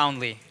and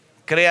profoundly.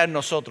 Crea en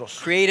nosotros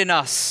Create in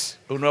us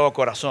un nuevo a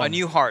corazón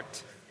new heart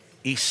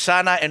y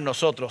sana en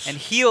nosotros and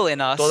heal in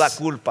us toda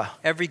culpa,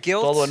 every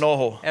guilt, todo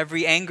enojo,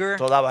 every anger,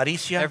 toda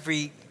avaricia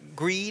every y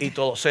greed,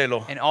 todo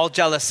celo and all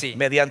jealousy.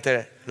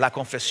 mediante la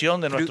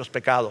confesión de nuestros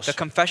pecados. The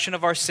confession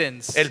of our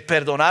sins. El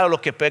perdonar a los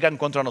que pecan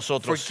contra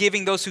nosotros.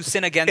 Forgiving those who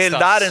sin against El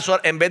dar us.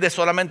 en vez de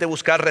solamente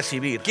buscar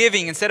recibir.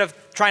 Giving instead of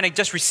trying to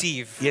just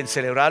receive. Y en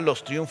celebrar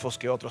los triunfos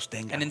que otros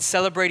And tengan. in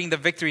celebrating the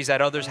victories that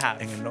others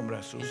have. En el nombre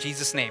de In Jesús.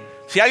 Jesus' name.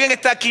 Si alguien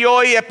está aquí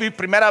hoy, es mi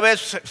primera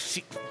vez,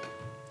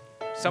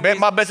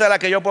 más veces de la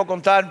que yo puedo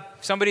contar,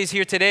 Somebody's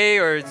here today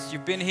or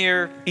you've been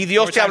here. y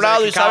Dios more te ha times than I hablado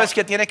can y sabes count.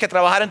 que tienes que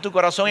trabajar en tu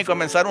corazón y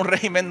comenzar un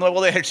régimen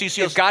nuevo de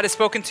ejercicios, If God has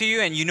spoken to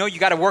you and you know you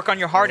got to work on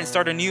your heart and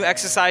start a new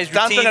exercise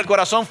tanto en routine el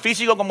corazón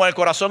físico como en el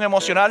corazón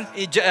emocional,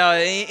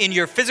 in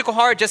your physical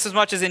heart just as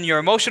much as in your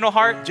emotional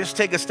heart, just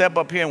take a step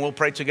up here and we'll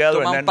pray together,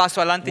 Toma un and then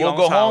paso adelante y we'll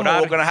go vamos a home and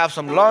orar. we're going to have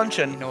some lunch,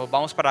 y and nos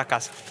vamos para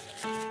casa.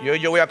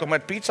 yo voy a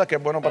comer pizza, que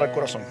es bueno para el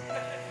corazón.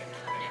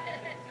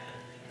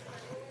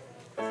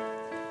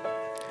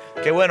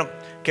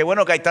 Qué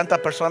bueno que hay tantas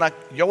personas.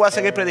 Yo voy a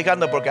seguir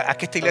predicando porque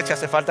aquí esta iglesia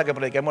hace falta que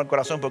prediquemos el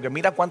corazón, porque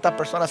mira cuántas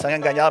personas se han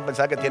engañado a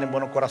pensar que tienen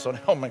buenos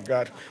corazones. Oh my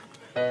God.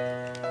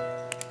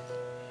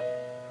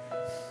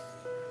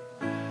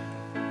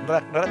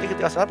 No era a ti que te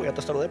ibas a dar porque ya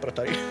te saludé, pero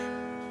está ahí.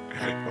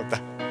 No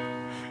está.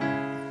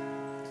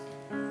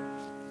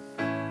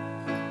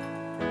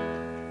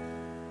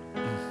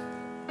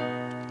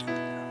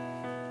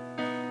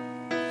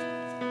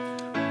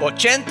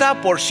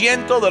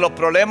 80% de los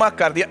problemas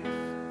cardíacos.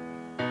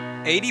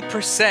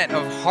 80%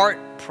 of heart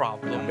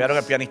problems. Cambiaron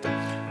el pianista.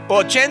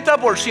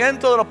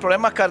 80% de los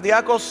problemas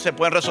cardíacos se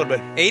pueden resolver.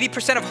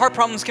 80% of heart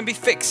problems can be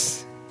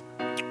fixed.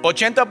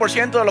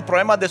 80% de los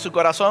problemas de su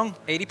corazón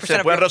 80% se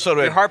of pueden your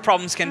resolver heart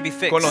problems can be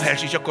fixed con los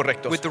ejercicios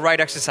correctos, with the right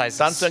exercises.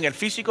 tanto en el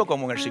físico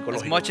como en el As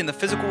psicológico. much in the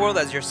physical world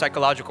as your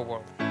psychological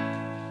world.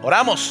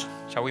 Oramos.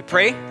 Shall we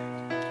pray?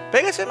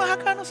 Pégase más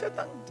acá, no sea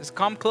tan. Just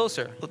come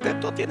closer. Ustedes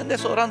todos tienen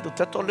desodorante.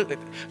 Ustedes todos, de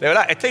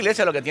verdad, esta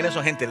iglesia lo que tiene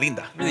son gente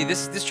linda. Really,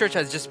 this church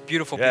has just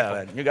beautiful Yeah, people.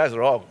 man, you guys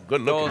are all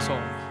good looking. Todos son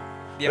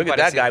bien Look at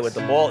that guy parecidos. with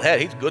the bald head.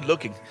 He's good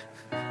looking.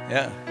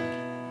 Yeah.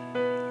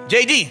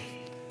 JD,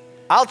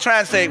 I'll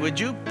translate. Would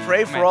you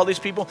pray for Amen. all these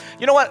people?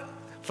 You know what?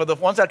 For the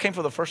ones that came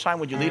for the first time,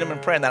 would you lead them in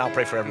prayer, and then I'll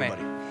pray for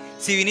everybody. Amén.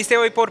 Si viniste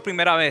hoy por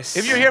primera vez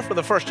If you're here for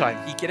the first time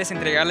y quieres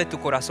entregarle tu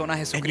corazón a and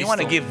you Jesucristo, want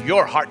to give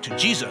your heart to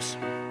Jesus,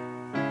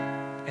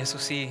 eso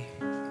sí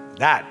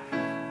that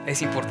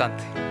es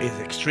importante. is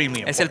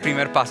extremely Es el important.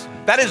 primer paso.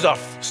 That is the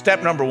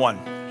step number one.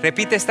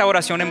 Repite esta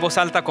oración en voz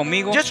alta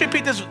conmigo Just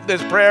repeat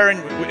this prayer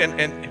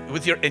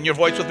in your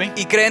voice with me,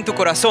 y cree en tu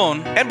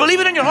corazón and believe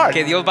it in your heart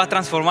que Dios va a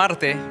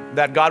transformarte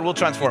that God will y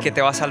transform que you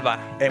te va a salvar.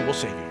 and will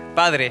save you.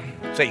 Padre,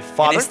 Say, en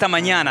Father, esta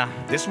mañana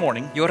this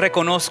morning yo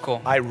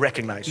reconozco I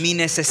recognize mi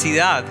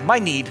necesidad my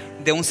need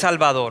de un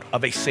Salvador.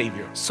 of a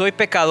Savior. Soy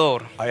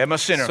pecador, I am a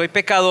sinner. soy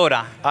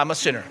pecadora, I'm a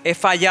sinner. he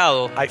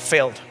fallado I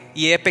failed,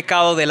 y he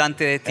pecado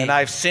delante de ti. and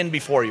I've sinned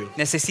before you.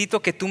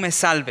 Necesito que tú me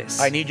salves.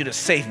 I need you to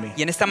save me.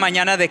 Y en esta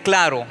mañana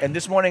declaro And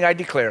this morning I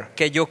declare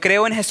que yo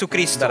creo en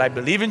Jesucristo, that I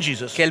believe in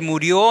Jesus, que Él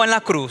murió en la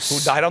who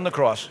cruz died on the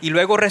cross y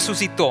luego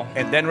resucitó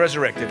and then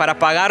resurrected para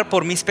pagar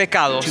por mis to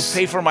pecados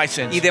pay for my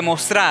sins y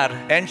demostrar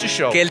and to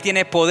show que Él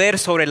tiene poder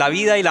sobre la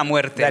vida y la that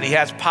muerte He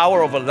has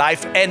power over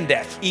life and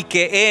death, y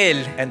que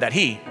Él and that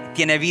He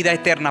tiene vida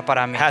eterna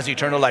para mí. has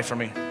eternal life for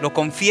me. Lo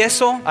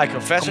confieso I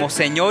confess como it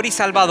Señor y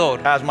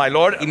Salvador as my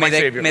Lord y and my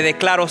Savior, me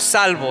declaro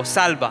salvo,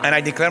 salva and I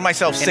declare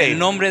myself en el saved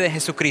nombre de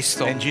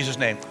Jesucristo. in Jesus'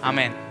 name.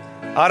 Amén.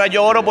 Ahora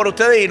yo oro por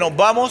ustedes y nos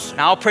vamos.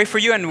 Now I'll pray for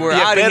you and we're Y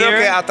out of espero que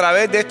here. a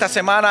través de esta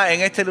semana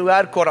en este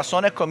lugar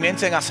corazones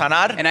comiencen a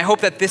sanar. And I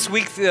hope that this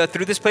week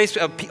through this place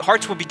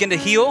hearts will begin to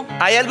heal.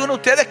 Hay algunos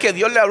de ustedes que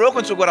Dios le habló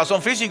con su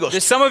corazón físico,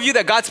 There's some of you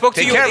that God spoke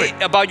to Take you care of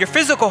it. about your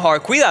physical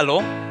heart,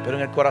 cuídalo, pero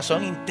en el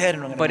corazón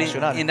interno, en el but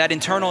emocional, in that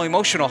internal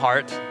emotional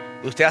heart,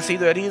 usted ha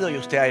sido herido y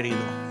usted ha herido.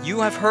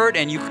 you have hurt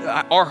and you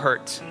are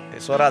hurt.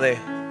 Es hora de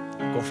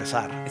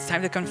confesar, It's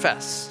time to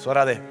confess. es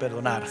hora de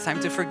perdonar, It's time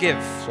to forgive.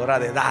 es hora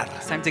de dar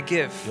It's time to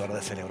give. y hora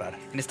de celebrar.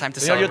 And it's time to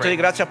Señor, yo te doy celebrate.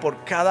 gracias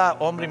por cada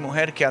hombre y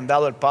mujer que han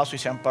dado el paso y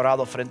se han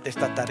parado frente a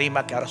esta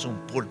tarima que ahora es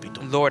un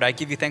púlpito. Lord, I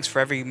give you thanks for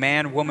every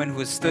man, woman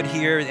who has stood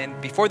here and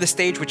before the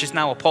stage, which is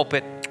now a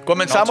pulpit.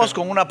 Comenzamos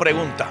con una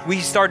pregunta: We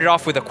started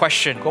off with a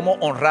question. ¿cómo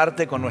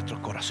honrarte con nuestros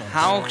corazones?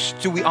 How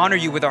do we honor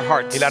you with our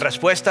hearts? Y la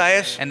respuesta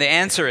es: And the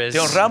answer is, te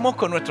honramos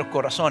con nuestros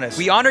corazones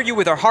we honor you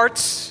with our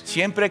hearts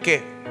siempre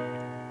que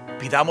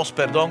pidamos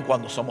perdón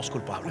cuando somos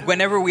culpables.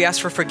 whenever we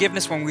ask for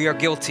forgiveness when we are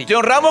guilty. Te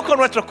honramos con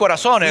nuestros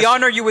corazones We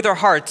honor you with our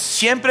hearts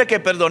siempre que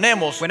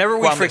perdonemos whenever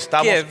we cuando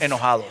estamos forgive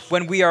enojados.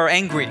 when we are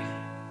angry.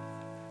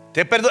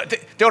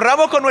 Te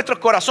honramos con nuestros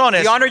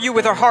corazones We honor you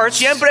with our hearts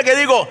siempre que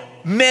digo,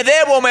 me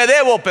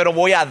debo, pero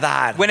voy a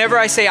dar. whenever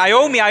I say, I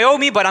owe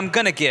me, but I'm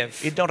going to give.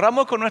 Y te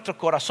honramos con nuestros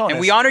corazones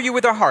And we honor you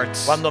with our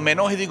hearts cuando me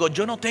enojo y digo,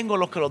 yo no tengo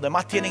lo que los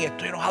demás tienen y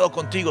estoy enojado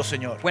contigo,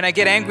 Señor. when I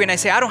get angry and I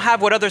say, I don't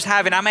have what others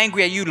have and I'm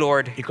angry at you,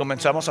 Lord. Y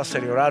comenzamos a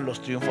celebrar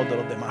los triunfos de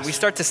los demás. We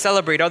start to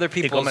celebrate other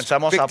Y people's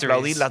comenzamos a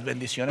aplaudir victories. las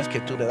bendiciones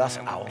que tú le das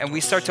a otros. And we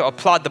start to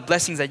applaud the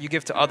blessings that you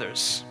give to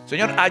others.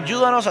 Señor,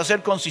 ayúdanos a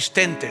ser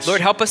consistentes. Lord,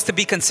 help us to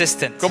be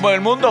consistent. Como en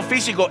el mundo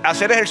físico,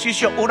 hacer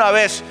ejercicio una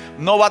vez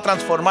no va a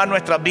transformar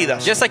nuestras vidas.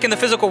 Just like in the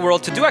physical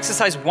world, to do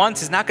exercise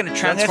once is not going to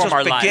Son transform esos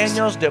our lives.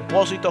 pequeños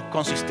depósitos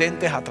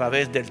consistentes a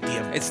través del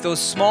tiempo. It's those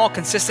small,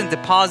 consistent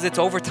deposits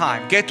over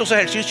time. Que estos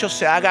ejercicios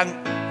se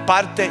hagan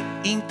parte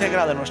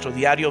íntegra de nuestro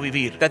diario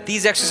vivir. That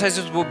these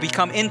exercises will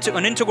become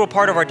an integral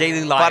part of our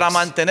daily Para lives.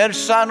 mantener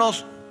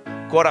sanos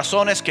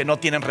corazones que no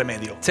tienen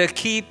remedio. To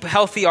keep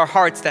healthy our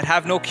hearts that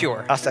have no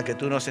cure. Hasta que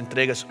tú nos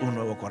entregues un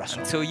nuevo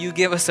corazón. Till you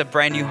give us a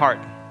brand new heart.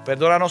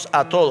 Perdónanos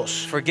a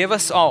todos Forgive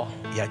us all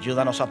y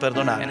ayúdanos a and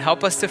perdonar.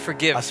 help us to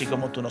forgive Así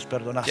como tú nos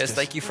perdonaste. just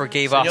like you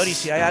forgave Señor, y us.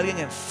 si hay alguien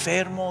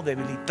enfermo,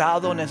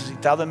 debilitado,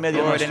 necesitado en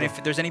medio Lord, and nuestro,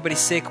 if there's anybody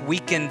sick,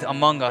 weakened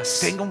among us,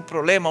 tenga un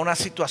problema, una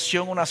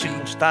situación, una if you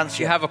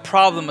circunstancia. have a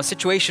problem, a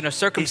situation, a Y si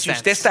circumstance,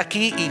 usted está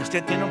aquí y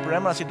usted tiene un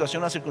problema, una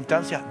situación, una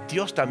circunstancia,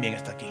 Dios también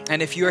está aquí.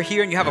 and if you're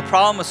here and you have a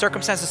problem, a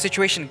circumstance, a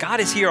situation, God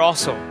is here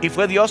also. Y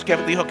fue Dios que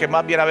dijo que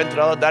más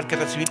bienaventurado dar que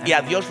recibir. Y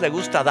a Dios le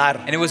gusta dar.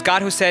 And it was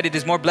God who said it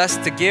is more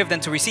blessed to give than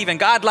to receive, and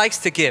God likes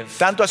to give.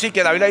 Tanto así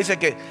que la Biblia dice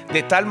que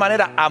de tal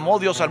manera amó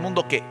Dios al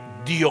mundo que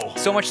dio.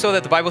 So much so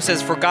that the Bible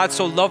says, for God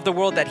so loved the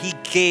world that he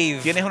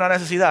gave. ¿Tienes una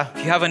necesidad?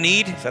 If you have a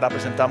need, Se la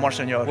presentamos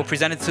al Señor. we'll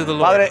present it to the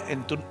Lord. Padre,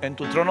 en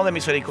tu trono de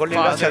misericordia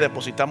y gracia Father.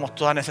 depositamos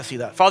toda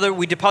necesidad. Father,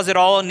 we deposit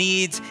all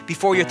needs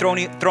before your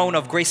throne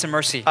of grace and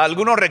mercy.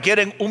 Algunos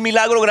requieren un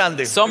milagro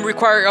grande. Some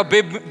require a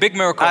big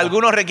miracle.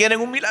 Algunos requieren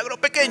un milagro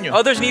pequeño.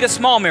 Others need a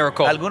small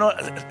miracle. Algunos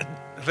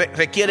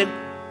requieren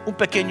un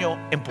pequeño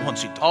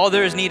empujoncito.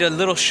 Others need a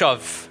little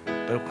shove.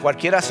 Pero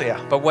cualquiera sea,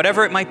 But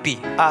whatever it might be,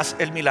 haz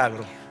el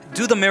milagro.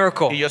 do the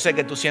miracle. Y yo sé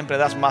que tú siempre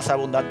das más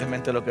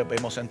abundantemente de lo que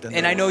podemos entender.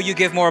 And I know you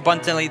give more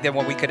abundantly than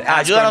what we could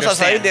ask or Ayúdanos a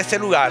salir de understand. este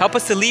lugar Help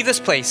us to leave this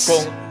place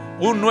con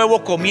un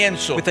nuevo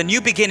comienzo with a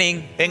new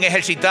beginning en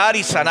ejercitar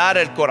y sanar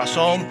el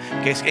corazón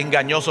que es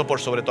engañoso por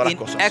sobre todas las in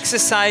cosas.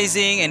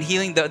 exercising and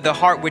healing the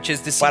heart, which is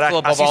Para deceitful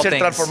above así all ser things.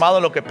 transformado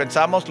en lo que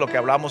pensamos, lo que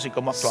hablamos y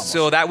cómo actuamos.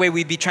 So that way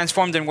we be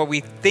transformed in what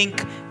we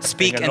think,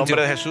 speak, En el and do.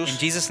 nombre de Jesús. In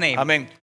Jesus' name. Amén.